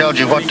box. It tells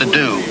you what to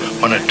do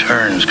when it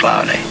turns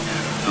cloudy.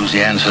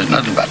 Louisiana says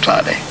nothing about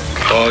cloudy,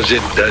 'cause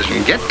it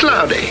doesn't get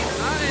cloudy.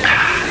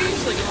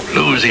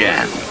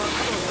 Louisiana,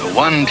 the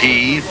one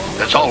tea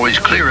that's always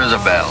clear as a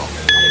bell.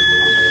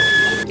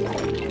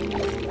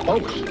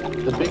 Folks,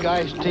 the big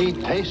iced tea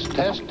taste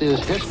test is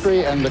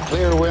history, and the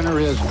clear winner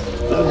is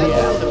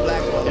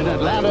Louisiana. In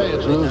Atlanta,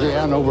 it's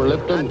Louisiana over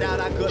Lipton,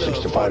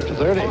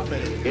 65-30.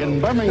 In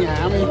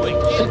Birmingham,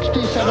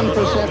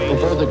 67%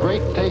 prefer the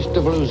great taste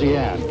of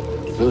Louisiana.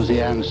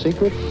 Louisiana's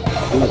secret?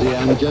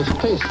 Louisiana just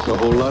tastes a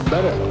whole lot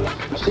better.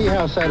 See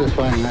how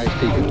satisfying iced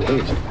tea can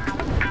taste.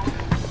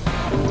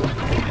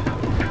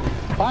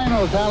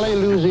 Final tally,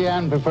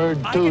 Louisiana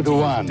preferred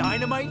 2-1.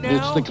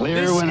 It's the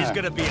clear winner. This is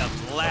gonna be a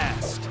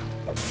blast.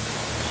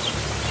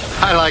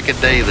 I like a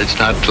day that's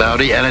not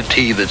cloudy and a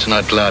tea that's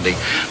not cloudy.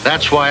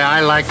 That's why I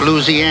like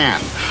Louisiana.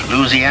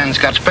 Louisiana's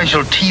got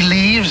special tea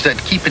leaves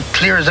that keep it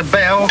clear as a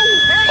bell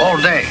all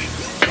day.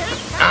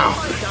 Now,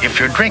 if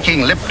you're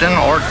drinking Lipton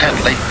or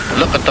Tetley,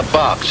 look at the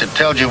box. It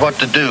tells you what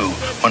to do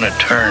when it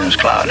turns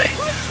cloudy.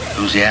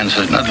 Louisiana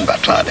says nothing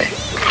about cloudy,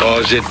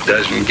 'cause it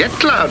doesn't get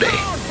cloudy.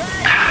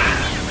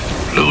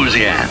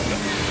 Louisiana,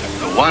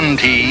 the one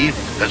tea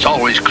that's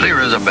always clear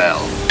as a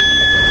bell.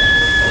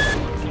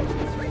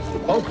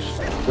 Folks,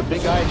 the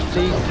big iced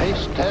tea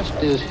taste test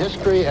is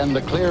history, and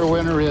the clear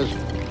winner is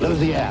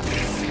Louisiana.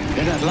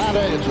 In Atlanta,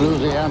 it's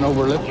Louisiana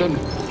over Lipton,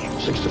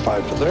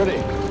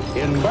 65-30.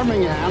 In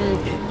Birmingham,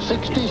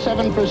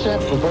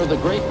 67% prefer the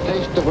great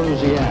taste of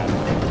Louisiana.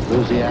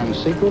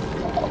 Louisiana's secret?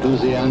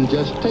 Louisiana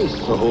just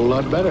tastes a whole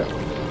lot better.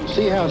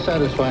 See how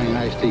satisfying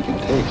iced tea can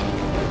taste.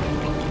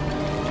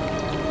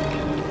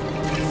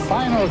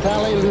 Final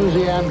tally,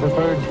 Louisiana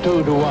preferred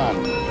 2-1.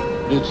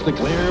 It's the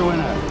clear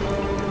winner.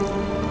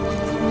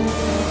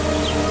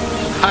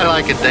 I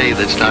like a day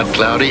that's not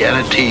cloudy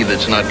and a tea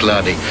that's not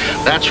cloudy.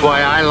 That's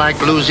why I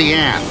like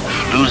Louisiana.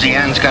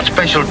 Louisiana's got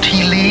special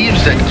tea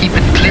leaves that keep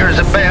it clear as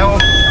a bell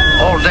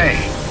all day.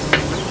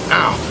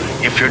 Now,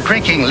 if you're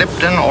drinking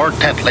Lipton or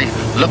Tetley,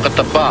 look at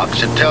the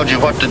box. It tells you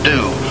what to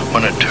do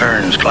when it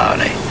turns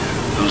cloudy.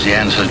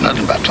 Louisiana says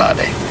nothing about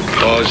cloudy,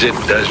 'cause it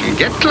doesn't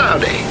get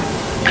cloudy.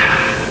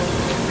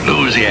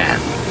 Louisiana,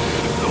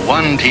 the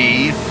one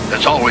tea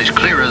that's always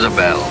clear as a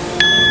bell.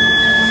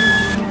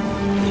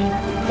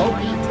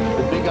 Folks,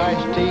 the big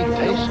iced tea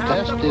taste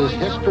test is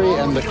history,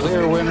 and the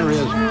clear winner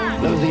is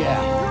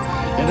Louisiana.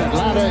 In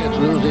Atlanta, it's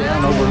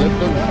Louisiana over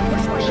Lipton,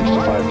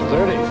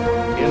 65-30.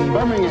 In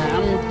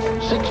Birmingham,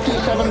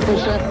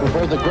 67%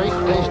 prefer the great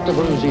taste of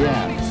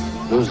Louisiana.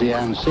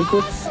 Louisiana's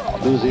secret?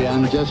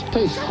 Louisiana just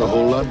tastes a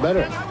whole lot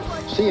better.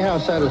 See how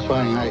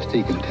satisfying iced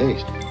tea can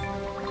taste.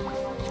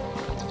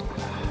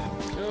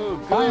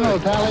 Final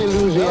tally,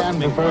 Louisiana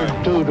preferred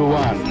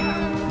 2-1.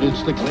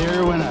 It's the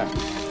clear winner.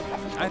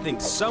 I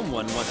think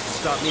someone wants to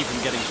stop me from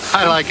getting...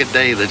 I like a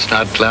day that's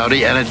not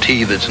cloudy and a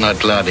tea that's not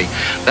cloudy.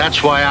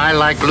 That's why I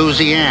like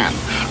Louisiana.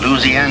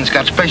 Louisiana's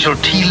got special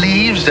tea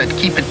leaves that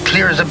keep it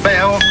clear as a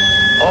bell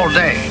all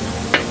day.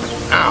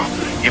 Now,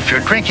 if you're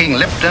drinking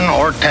Lipton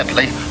or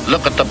Tetley,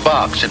 look at the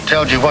box. It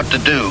tells you what to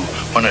do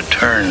when it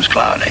turns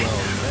cloudy.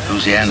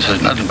 Louisiana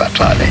says nothing about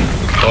cloudy,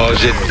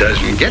 'cause it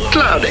doesn't get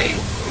cloudy.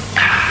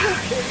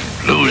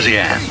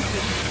 Louisiana,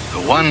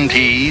 the one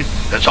tea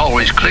that's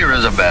always clear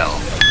as a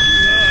bell.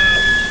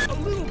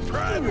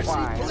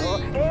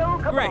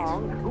 Great. I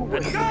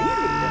wasn't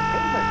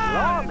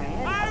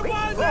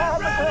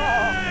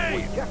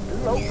ready! Just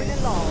loping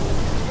along,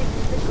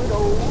 singing the good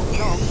old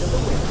songs of the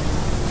winter.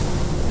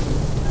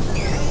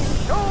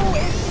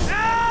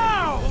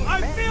 Ow!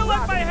 I feel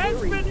like my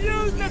head's been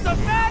used as a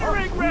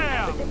battering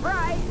ram!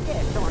 Surprise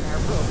guest on our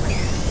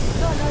program.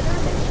 None other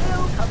than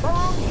Bill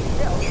Cabong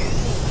himself.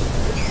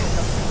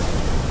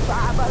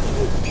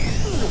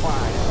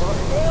 Meanwhile,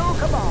 Bill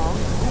Cabong,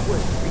 who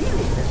was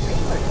really the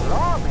famous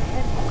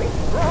lawman, Quick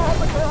Draw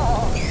McGraw,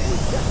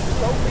 was just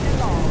loping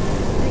along,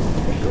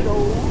 singing the good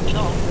old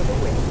songs of the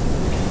winter.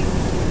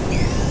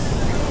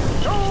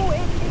 So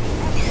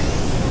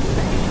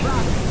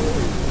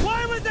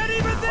Why was that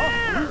even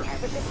there?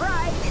 have a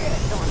surprise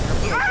guest on our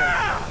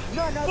program.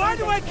 None other Why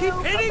do I than keep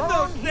Bill hitting Cabong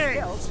those things?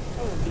 himself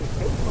and his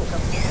faithful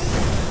companion,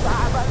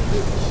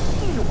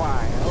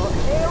 Meanwhile,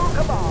 Bill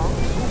Cabong,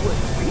 who was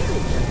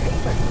really the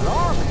famous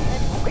lawman,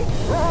 Quick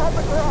Draw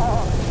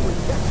McGraw, was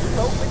just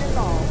loping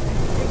along,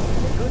 singing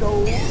the good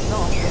old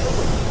songs of the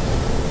winter.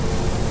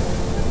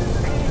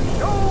 And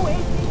so,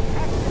 as he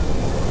had to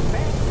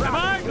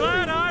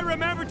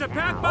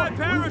got my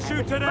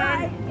parachute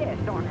today.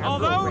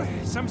 Although,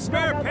 some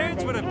spare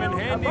paints would have been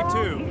handy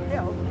too.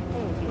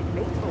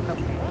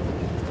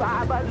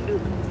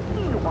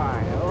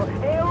 Meanwhile,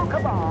 El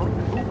Kabong,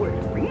 who was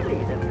really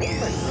the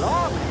famous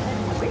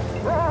lawman, Quick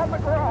Draw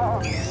McGraw,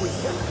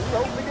 was just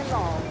roping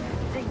along,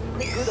 singing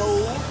the good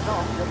old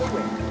songs of the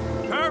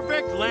West.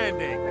 Perfect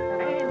landing.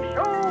 And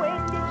so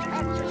ended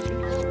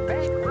Captain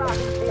Bank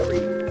Robbing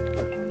Theory.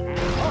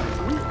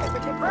 Now, we have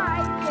a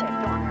surprise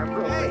guest on our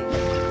program.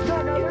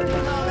 None other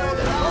than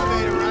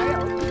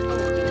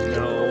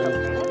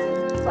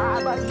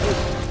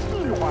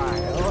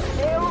Meanwhile,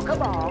 El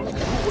Kabong,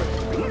 who was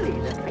really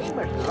the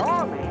famous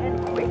lawman,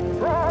 Quick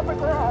Draw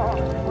McGraw,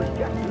 was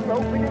just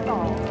roping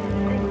along,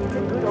 singing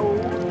the good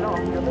old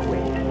songs of the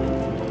West.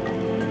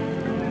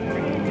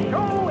 And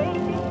so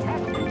ended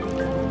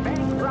Captain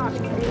Bank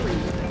Robbing Theory.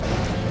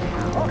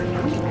 Now, we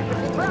have a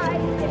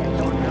surprise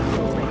guest on our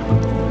program.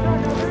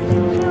 None other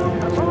than El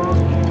Kabong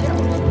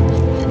himself.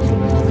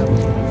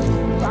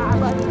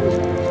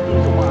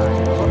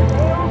 Meanwhile,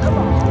 El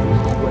Kabong,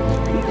 who was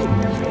really the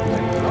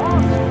famous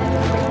lawman,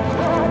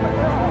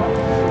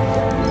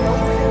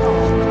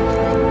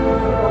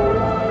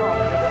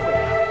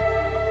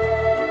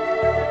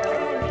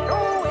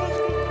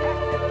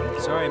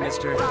 Sorry,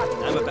 mister.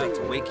 I'm about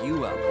to wake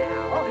you up.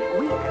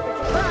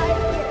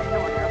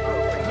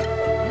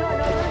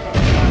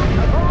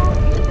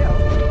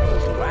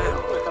 Wow,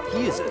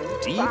 he is a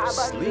deep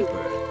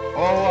sleeper.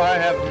 Oh, I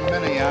have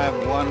many. I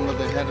have one with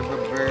the head of a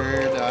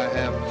bird. I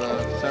have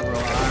several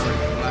Irish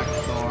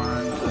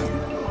blackthorns,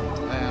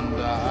 and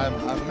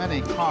I've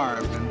many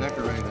carved and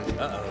decorated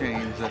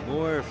canes that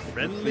more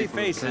friendly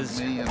faces.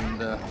 Sent me and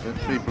that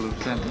people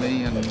have sent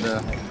me, and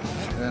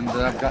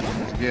I've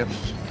gotten as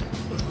gifts.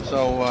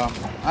 So I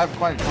have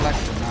quite a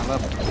collection. I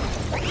love it.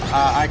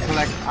 I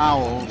collect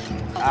owls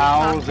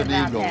and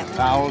eagles.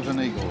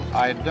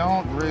 I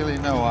don't really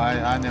know.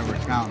 I never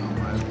count them.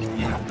 But,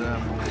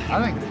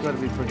 I think it's going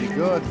to be pretty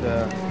good.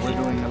 We're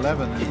doing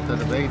 11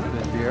 instead of 8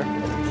 this year,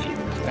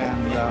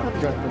 and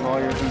just the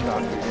lawyers and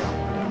doctors.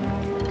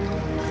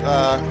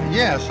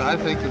 Yes, I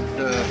think it would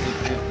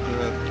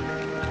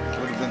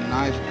have been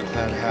nice to have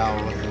had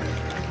Hal with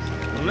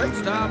us.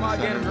 Next time I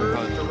get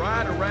urged to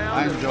ride around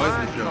I enjoyed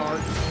the show.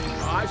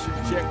 I should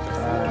check the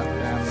form.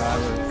 And I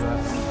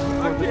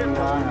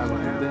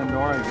was in Bend,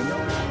 Oregon.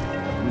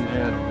 We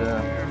had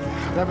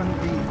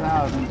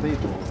 17,000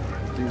 people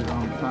seated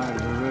on the side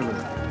of the river,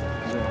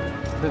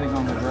 sitting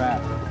on the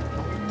grass.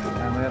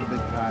 And we had a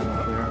big time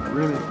up there.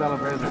 Really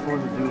celebrated the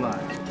 4th of July.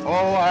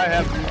 Oh, I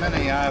have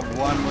many. I have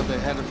one with the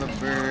head of a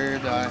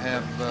bird. I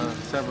have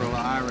several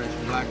Irish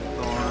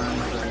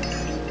blackthorns,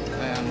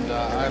 and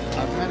I've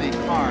many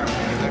carved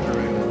and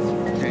decorated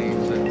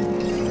canes that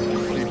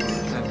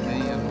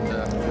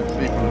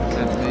people have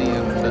sent me,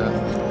 and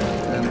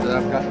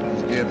I've gotten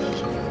as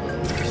gifts.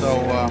 So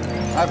I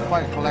have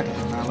quite a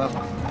collection. I love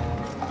them.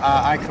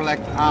 I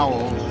collect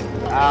owls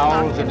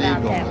and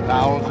eagles.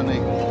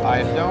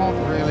 I don't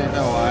really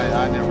know.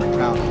 I never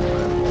count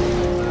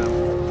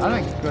them. I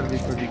think it's going to be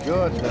pretty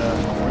good.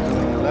 We're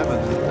doing 11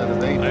 instead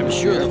of 8. I'm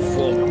sure the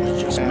foreman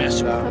was just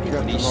messing with me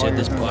when he said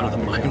this part of the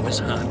mine was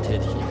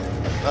haunted.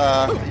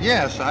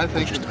 Yes, I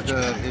think it would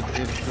have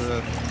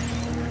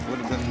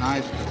been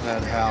nice to have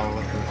had Hal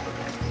with the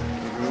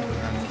group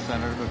and the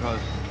center,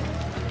 because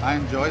I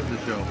enjoyed the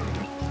show.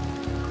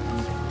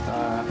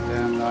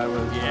 And I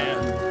was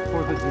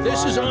 4th of July.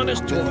 This is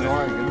honest toy.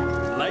 Oregon.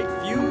 Light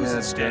fuse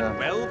and stand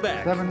well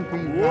back.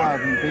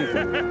 17,000 people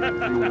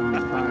on the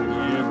side of the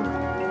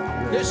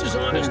river. This is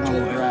honest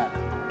toy.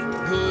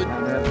 Good,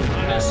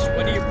 honest,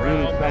 sweaty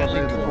brow,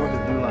 badly torn.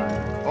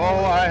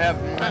 Oh, I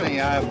have many.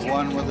 I have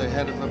one with the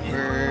head of a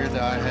bird.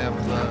 I have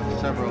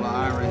several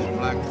Irish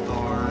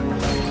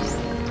blackthorns,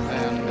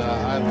 and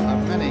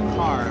I've many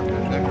carved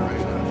and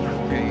decorated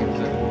canes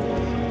that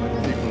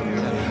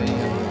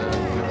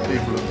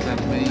people have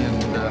sent me,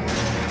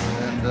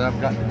 and I've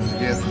gotten as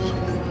gifts.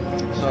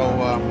 So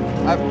I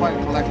have quite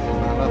a collection.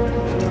 I love it.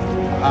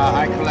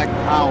 I collect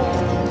owls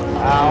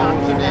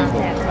and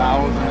eagles.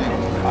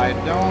 I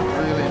don't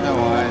really know.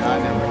 I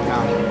never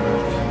counted.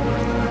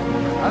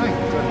 I think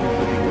it's going to be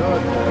pretty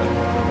good.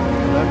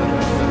 11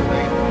 instead of 8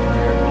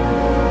 here.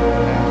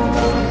 And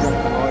just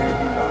the lawyers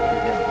and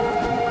doctors.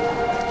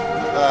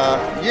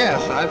 Yes,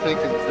 I think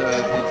it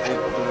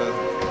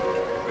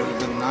would have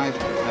been nice to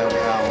have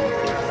Hal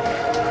with us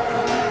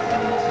in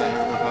the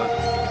center, because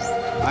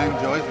I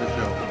enjoyed the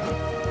show.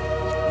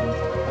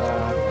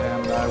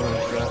 And I was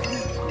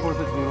 4th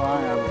of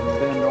July. I was in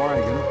Bend,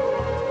 Oregon.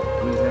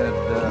 We had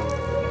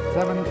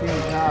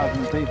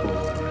 17,000 people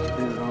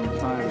seated on the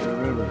side of the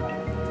river,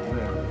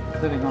 there,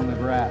 sitting on the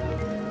grass.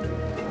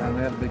 And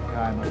we had a big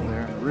time up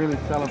there. Really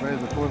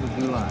celebrated the 4th of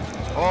July.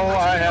 Oh,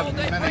 I have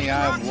many. I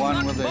have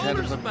one with the head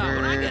of a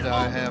bird.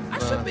 I have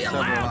several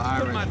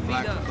Irish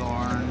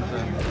blackthorns,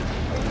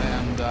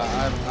 and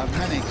I've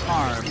many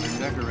carved and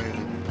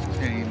decorated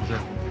canes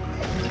that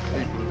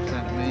people have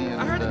sent me.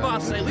 And, I heard the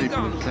boss say we've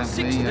gone 6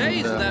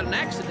 days without an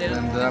accident.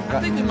 And I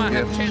think we might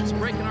have a chance of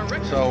breaking our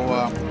record. So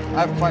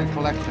I have quite a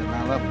collection.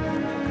 I love it.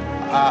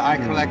 I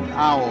collect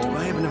owls.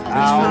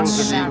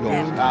 Owls and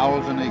eagles.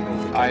 Owls and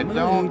eagles. I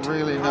don't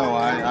really know.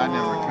 I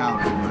never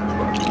counted.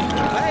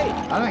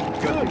 I think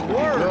it's good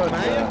work,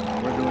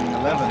 man. We're doing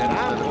 11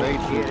 instead of 8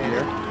 this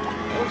year.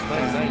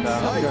 And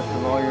just the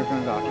lawyers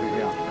and doctors,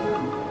 yeah.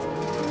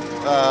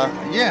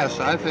 Yes,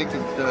 I think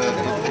it would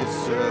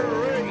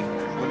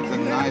have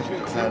been nice to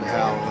have had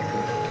Hal with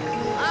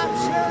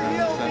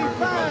the center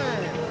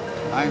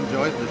because I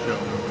enjoyed the show.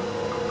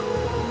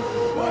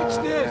 What's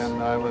this?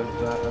 And I was,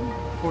 on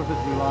 4th of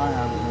July, I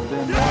was in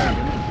Bend,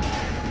 Oregon.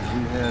 We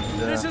had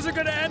this isn't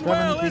going to end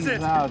well, is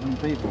it? 17,000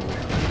 people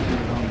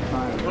on the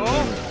side of the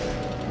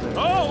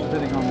river,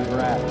 sitting on the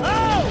grass.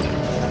 Oh!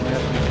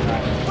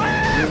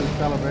 And we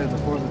celebrated the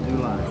 4th of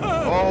July.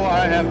 Oh,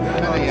 I have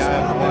many. I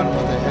have one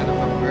with the head of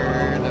a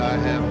bird. I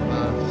have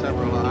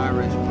several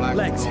Irish blackthorns.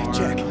 Legs,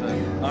 check.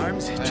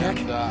 Arms, check.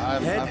 And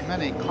I've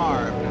many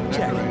carved and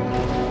check.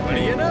 decorated. What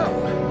do you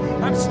know?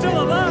 I'm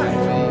still alive.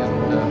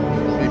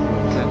 People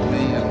have sent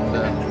me,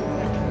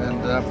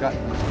 and I've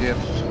gotten these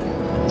gifts.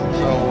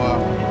 So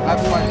I've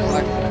quite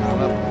collected.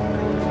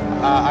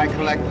 I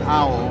collect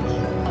owls.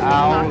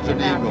 Owls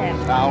and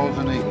eagles. Owls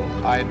and eagles.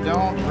 I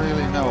don't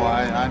really know.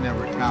 I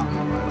never counted.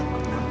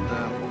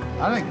 But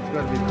I think it's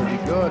going to be pretty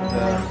good.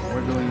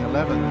 We're doing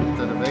 11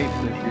 instead of 8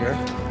 this year.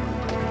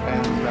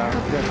 And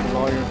just the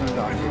lawyers and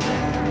doctors.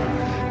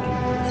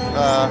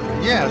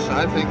 Yes,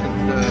 I think it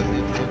would have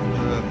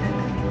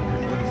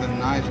been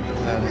nice to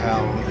have had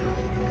Hal with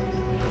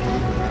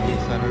the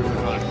center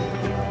because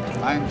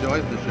I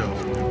enjoyed the show.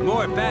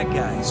 More bad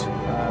guys.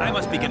 I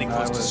must be getting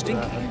close to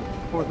Stinky.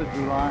 4th of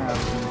July, I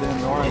was in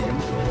Bend, Oregon.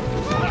 We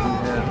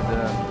had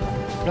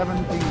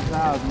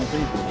 17,000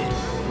 people.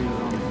 We was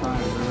on the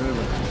side of the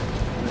river,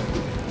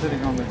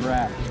 sitting on the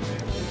grass.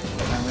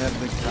 And we had a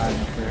big time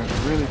up there. We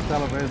really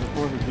celebrated the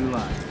 4th of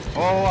July.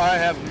 Oh, I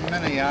have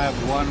many. I have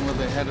one with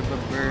the head of a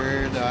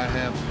bird. I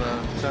have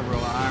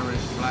several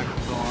Irish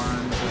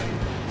blackthorns.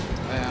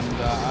 And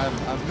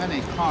I've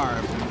many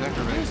carved and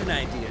decorated. Here's an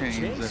idea,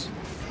 Chase.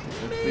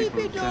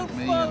 Maybe don't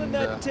fall in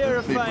that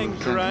terrifying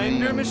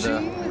grinder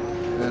machine.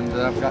 And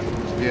I've gotten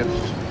these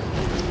gifts.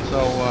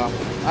 So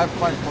I've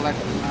quite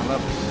collected them. I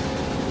love them.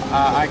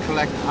 I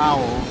collect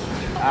owls.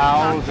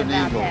 Owls and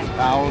eagles.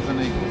 Owls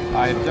and eagles.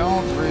 I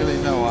don't really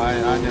know.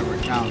 I never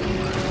counted.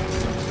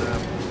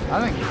 But I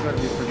think it's going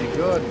to be pretty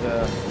good.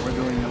 We're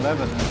doing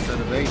 11 instead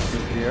of 8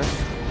 this year.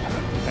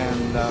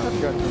 And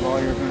just the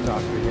lawyers and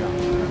doctors, yeah.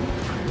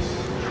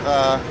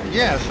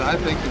 Yes, I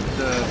think it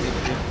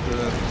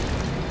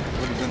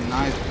would have been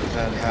nice to have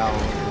had Hal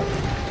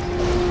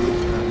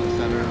in the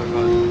center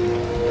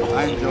because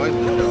I enjoyed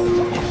the show.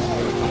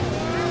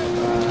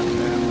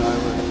 And I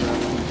was,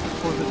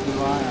 4th of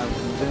July, I was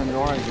in Bend,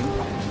 Oregon.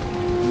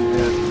 We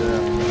had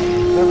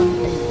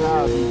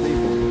 17,000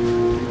 people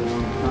on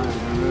the side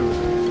of the river,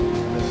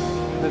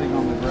 sitting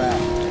on the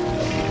grass.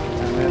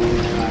 And we had a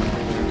big time.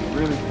 We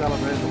really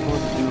celebrated the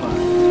 4th of July.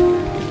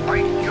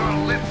 Bite your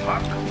lip,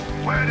 Huck.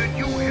 Where did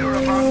you hear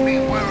about me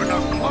wearing a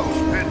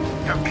clothespin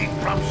to keep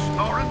from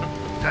snoring?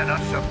 Then I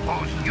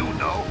suppose you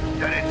know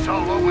that it's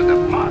all over the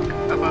park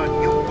about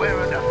you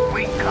wearing a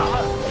wing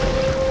collar.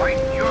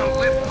 Bite your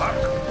lip, Huck.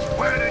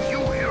 Where did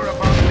you hear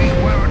about me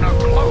wearing a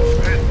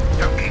clothespin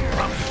to keep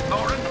from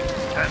snoring?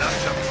 Then I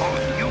suppose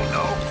you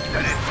know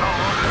that it's all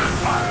over the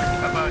park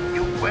about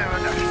you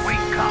wearing a wing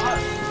collar.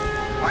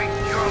 Bite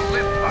your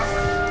lip, Huck.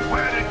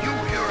 Where did you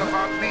hear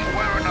about me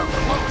wearing a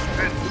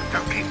clothespin to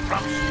keep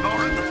from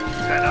snoring?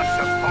 Then I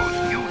suppose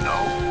you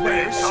know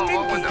that it's all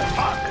over the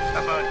park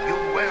about you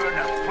wearing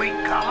a wing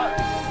collar.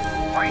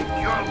 Bite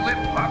your lip,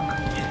 Huck.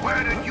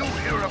 Where did you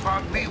hear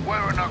about me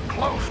wearing a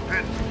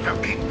clothespin to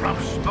keep from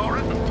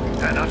snoring?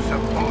 Then I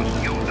suppose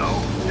you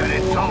know that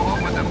it's all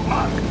over the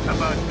park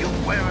about you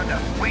wearing a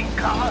wing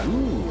collar.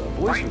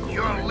 Bite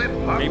your lip,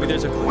 Huck. Maybe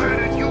there's a clue. Where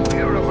did you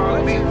hear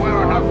about me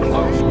wearing a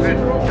clothespin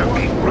to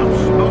keep from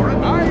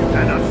snoring?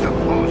 Then I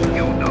suppose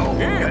you know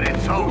that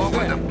it's all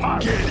over the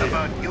park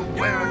about you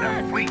wearing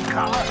a wing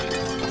collar.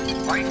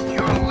 Bite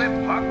your lip,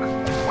 Huck.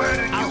 Where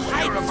did you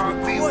hear about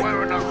me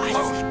wearing a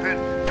clothespin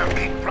to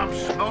keep from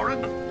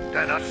snoring?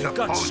 Then I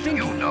suppose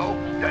you know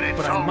that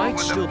it's all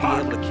over the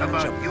park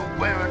about you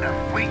wearing a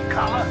wing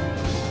collar.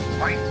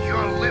 Bite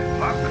your lip,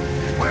 Huck.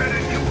 Where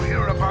did you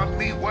hear about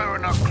me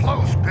wearing a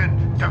clothespin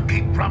to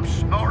keep from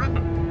snoring?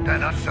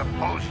 Then I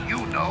suppose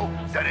you know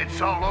that it's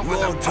all over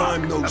the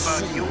park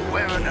about you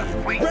wearing a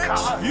wing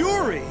collar.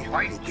 Fury!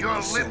 Bite your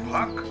lip,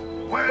 Huck.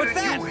 Where did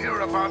you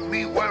hear about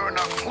me wearing a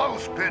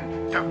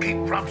clothespin to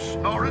keep from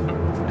snoring?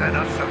 Then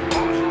I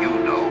suppose you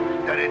know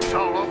that it's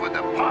all over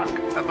the park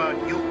about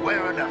you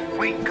wearing a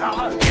wing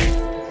collar.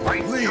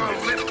 Bite your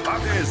lip,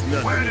 Huck.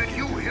 Where did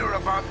you hear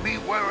about me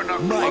wearing a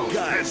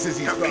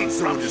clothespin to keep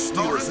from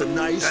snoring? Then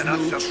I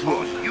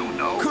suppose you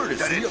know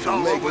that it's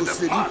all over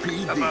the park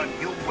about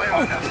you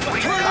wearing a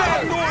wing collar.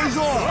 Bite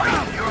your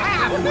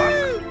lip,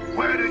 Huck.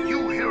 Where did you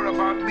hear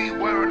about me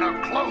wearing a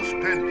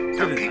clothespin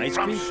to keep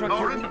from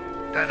snoring?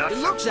 Then I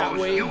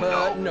suppose you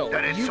know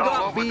that it's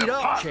all over the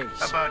park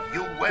about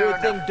you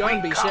wearing a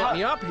wing collar. Sent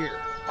me up here.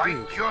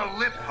 Bite your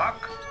lip,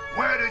 Huck.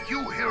 Where did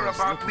you hear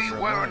about me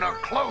wearing a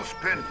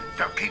clothespin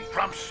to keep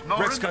from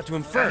snoring? Rex got to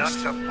him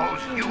first. And I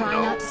suppose you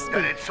know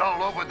that it's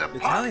all over the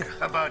park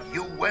about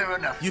you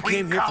wearing a You flea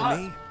came here for collar.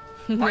 me?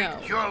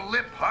 Bite your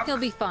lip, Huck. He'll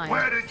be fine.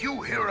 Where did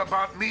you hear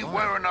about me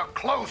wearing a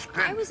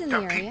clothespin I was in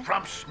to the keep area.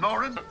 from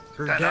snoring?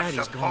 Her Then I daddy's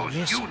gone suppose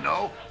missing. you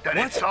know that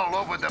What? it's all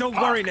over the Don't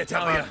park worry,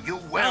 Natalia. about you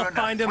I'll wearing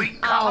find a him. flea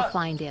collar. I'll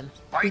find him.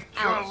 Bite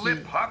your Without lip,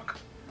 you. Huck.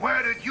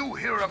 Where did you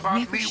hear about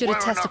Maybe we me should have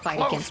wearing a testified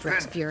against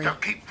Rex clothespin Fury. to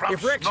keep from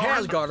If Rex snoring?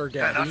 has got her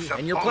Then I daddy,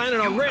 and you're suppose planning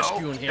on you know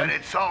rescuing him, that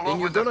it's all then over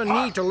you're the gonna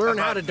park need to learn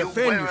how to about you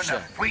defend wearing a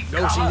yourself. flea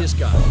Go see collar. this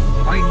guy.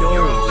 Bite He your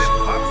knows. lip,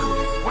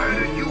 Huck. Where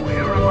did you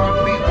hear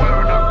about me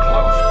wearing a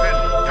clothespin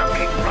to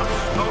keep from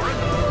snoring?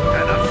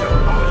 And I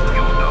suppose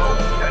you know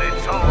that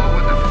it's all over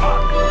the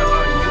park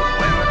about you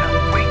wearing a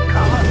flea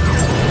collar.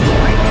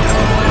 Bite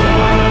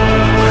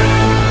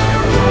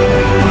your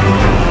lip, Huck.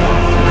 Where did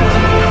you hear about me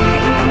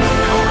wearing a clothespin to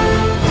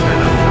keep from snoring?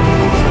 And I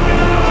suppose you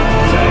know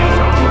that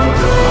it's all over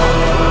the park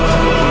about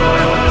you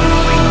wearing a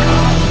flea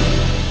collar.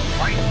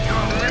 Bite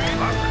your lip,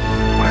 Huck.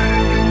 Where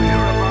did you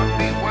hear about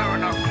me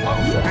wearing a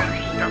clothespin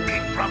to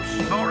keep from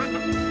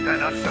snoring?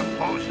 Then I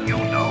suppose you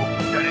know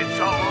that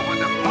it's all over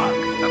the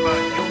park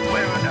about you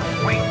wearing a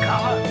flea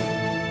collar.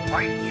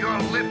 Bite your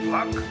lip,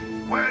 Huck.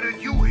 Where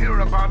did you hear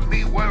about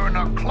me wearing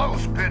a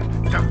clothespin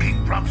to keep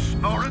from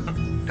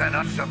snoring? Then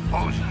I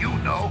suppose you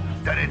know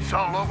that it's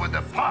all over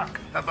the park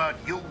about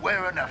you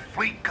wearing a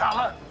flea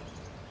collar.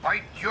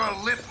 Bite your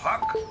lip,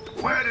 Huck.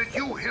 Where did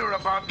you hear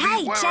about me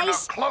Hey, wearing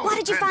Chase, a clothespin what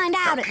did you find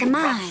out to at the keep from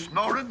mine?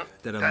 snoring?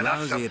 That I'm Then I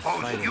lousy at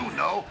suppose fighting. you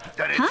know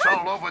that it's Huh?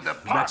 all over the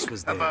park Rex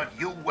was there. about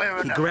you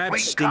wearing He a grabbed flea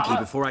Stinky collar.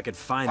 before I could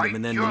find him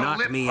and then Bite your knocked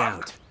lip, me Huck.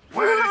 out.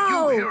 Where did you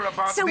Whoa! hear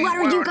about So me what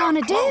are you wearing a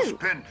gonna do?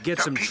 clothespin Get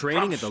to some keep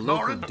training from at the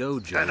local snoring?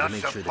 dojo Then to I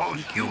make sure that suppose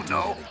he you can't do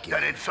know that that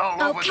again. it's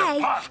all over the Okay,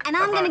 park and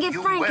I'm gonna about give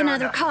you Frank wearing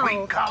another a flea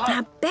call. collar.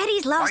 I bet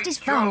he's lost his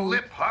Bite your phone.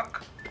 lip,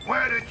 Huck.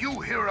 Where did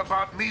you hear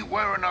about me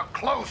wearing a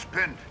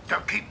clothespin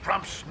to keep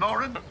from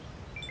snoring?